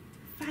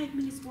 5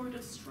 minutes worth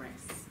of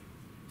stress.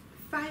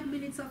 5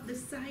 minutes of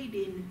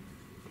deciding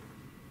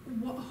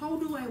how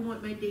do I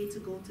want my day to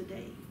go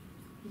today?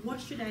 What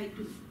should I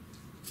do?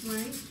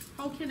 Right?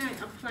 How can I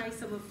apply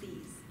some of these?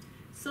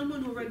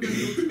 Someone who read my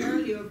notes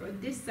earlier on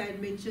this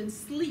side mentioned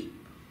sleep.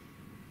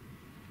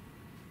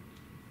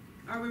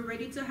 Are we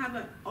ready to have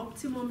an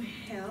optimum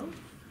health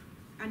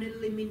and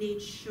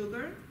eliminate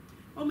sugar?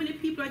 How many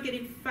people are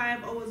getting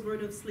 5 hours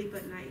worth of sleep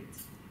at night?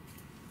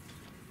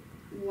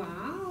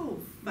 Wow,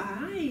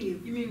 5. You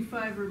mean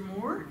 5 or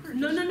more? Or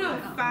No, just no,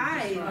 no,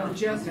 5. Oh,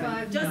 just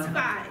 5? Just No.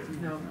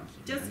 5. No.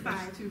 Just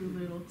 5. It's too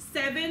little.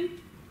 7.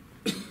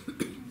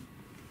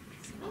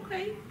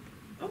 Okay,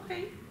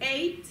 okay.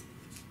 8.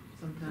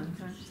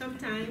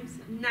 Sometimes.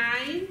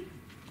 9.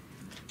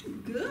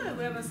 Good,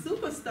 we have a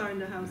superstar in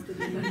the house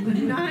today.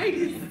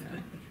 9.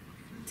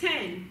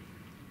 10.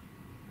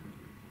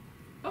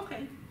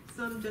 Okay,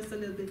 so I'm just a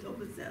little bit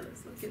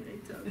overzealous. What can I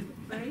tell you,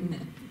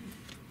 right?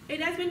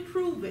 It has been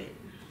proven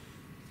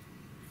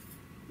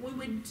when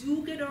we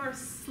do get our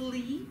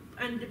sleep,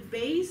 and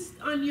based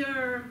on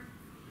your,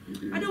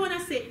 I don't want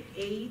to say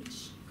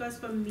age, because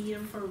for me,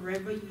 I'm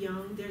forever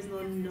young. There's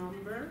no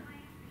number.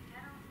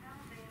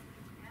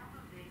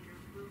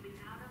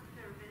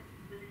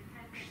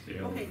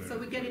 Okay, so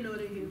we're getting out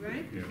of here,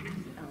 right? Yeah.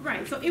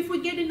 Right, so if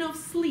we get enough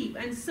sleep,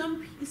 and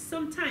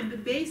sometime,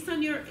 but based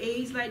on your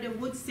age, like they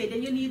would say,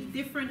 then you need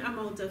different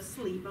amount of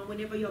sleep. And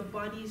whenever your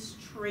body is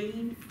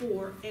trained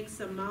for X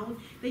amount,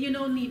 then you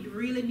don't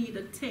really need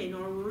a 10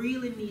 or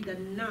really need a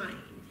 9.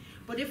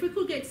 But if we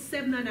could get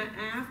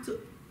 7.5 to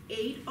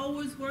 8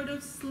 hours worth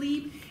of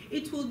sleep,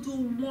 it will do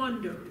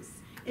wonders.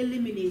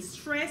 Eliminate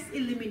stress,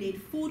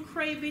 eliminate food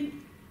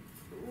craving,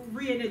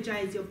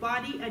 re-energize your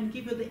body, and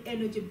give you the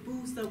energy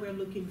boost that we're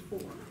looking for.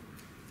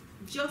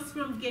 Just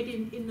from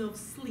getting enough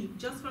sleep,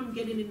 just from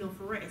getting enough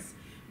rest.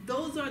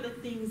 Those are the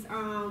things,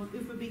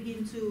 if we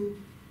begin to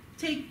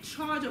take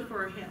charge of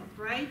our health,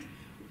 right?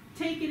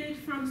 Taking it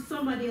from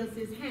somebody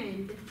else's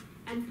hand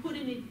and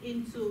putting it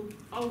into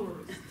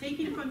ours,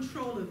 taking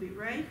control of it,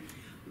 right?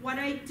 What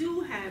I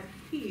do have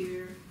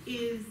here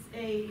is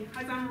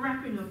as I'm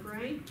wrapping up,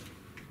 right?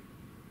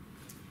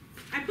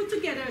 I put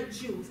together a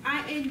juice.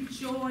 I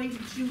enjoy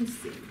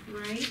juicing,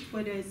 right?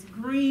 Whether it's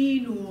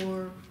green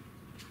or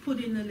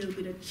putting a little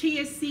bit of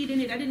chia seed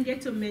in it. I didn't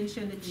get to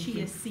mention the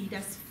chia seed.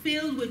 That's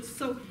filled with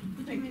so.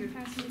 Thank you.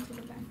 Pass it to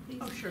the back, please.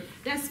 Oh, sure.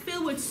 That's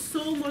filled with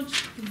so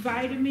much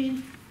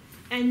vitamin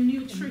and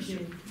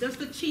nutrition. That's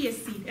the chia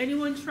seed.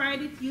 Anyone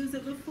tried it? Used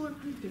it before?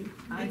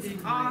 I It's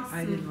didn't awesome.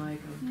 I didn't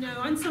like them.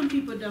 No, and some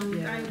people don't.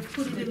 Yeah. I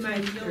put it in my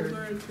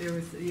yogurt There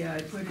was, yeah,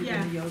 I put it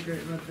Yeah. in the yogurt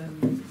and let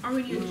them, or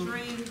in your Well,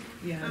 drink.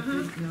 yeah,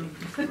 Uh-huh.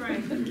 no.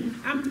 Right.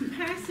 I'm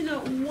passing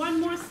out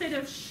one more set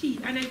of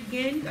sheet. And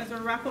again, as a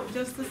wrap up,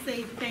 just to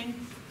say thanks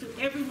to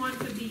everyone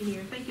for being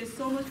here. Thank you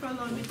so much for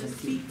allowing me to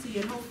speak to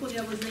you. And hopefully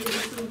I was able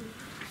to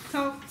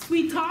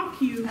sweet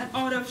talk you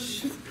out of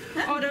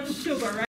sugar, right?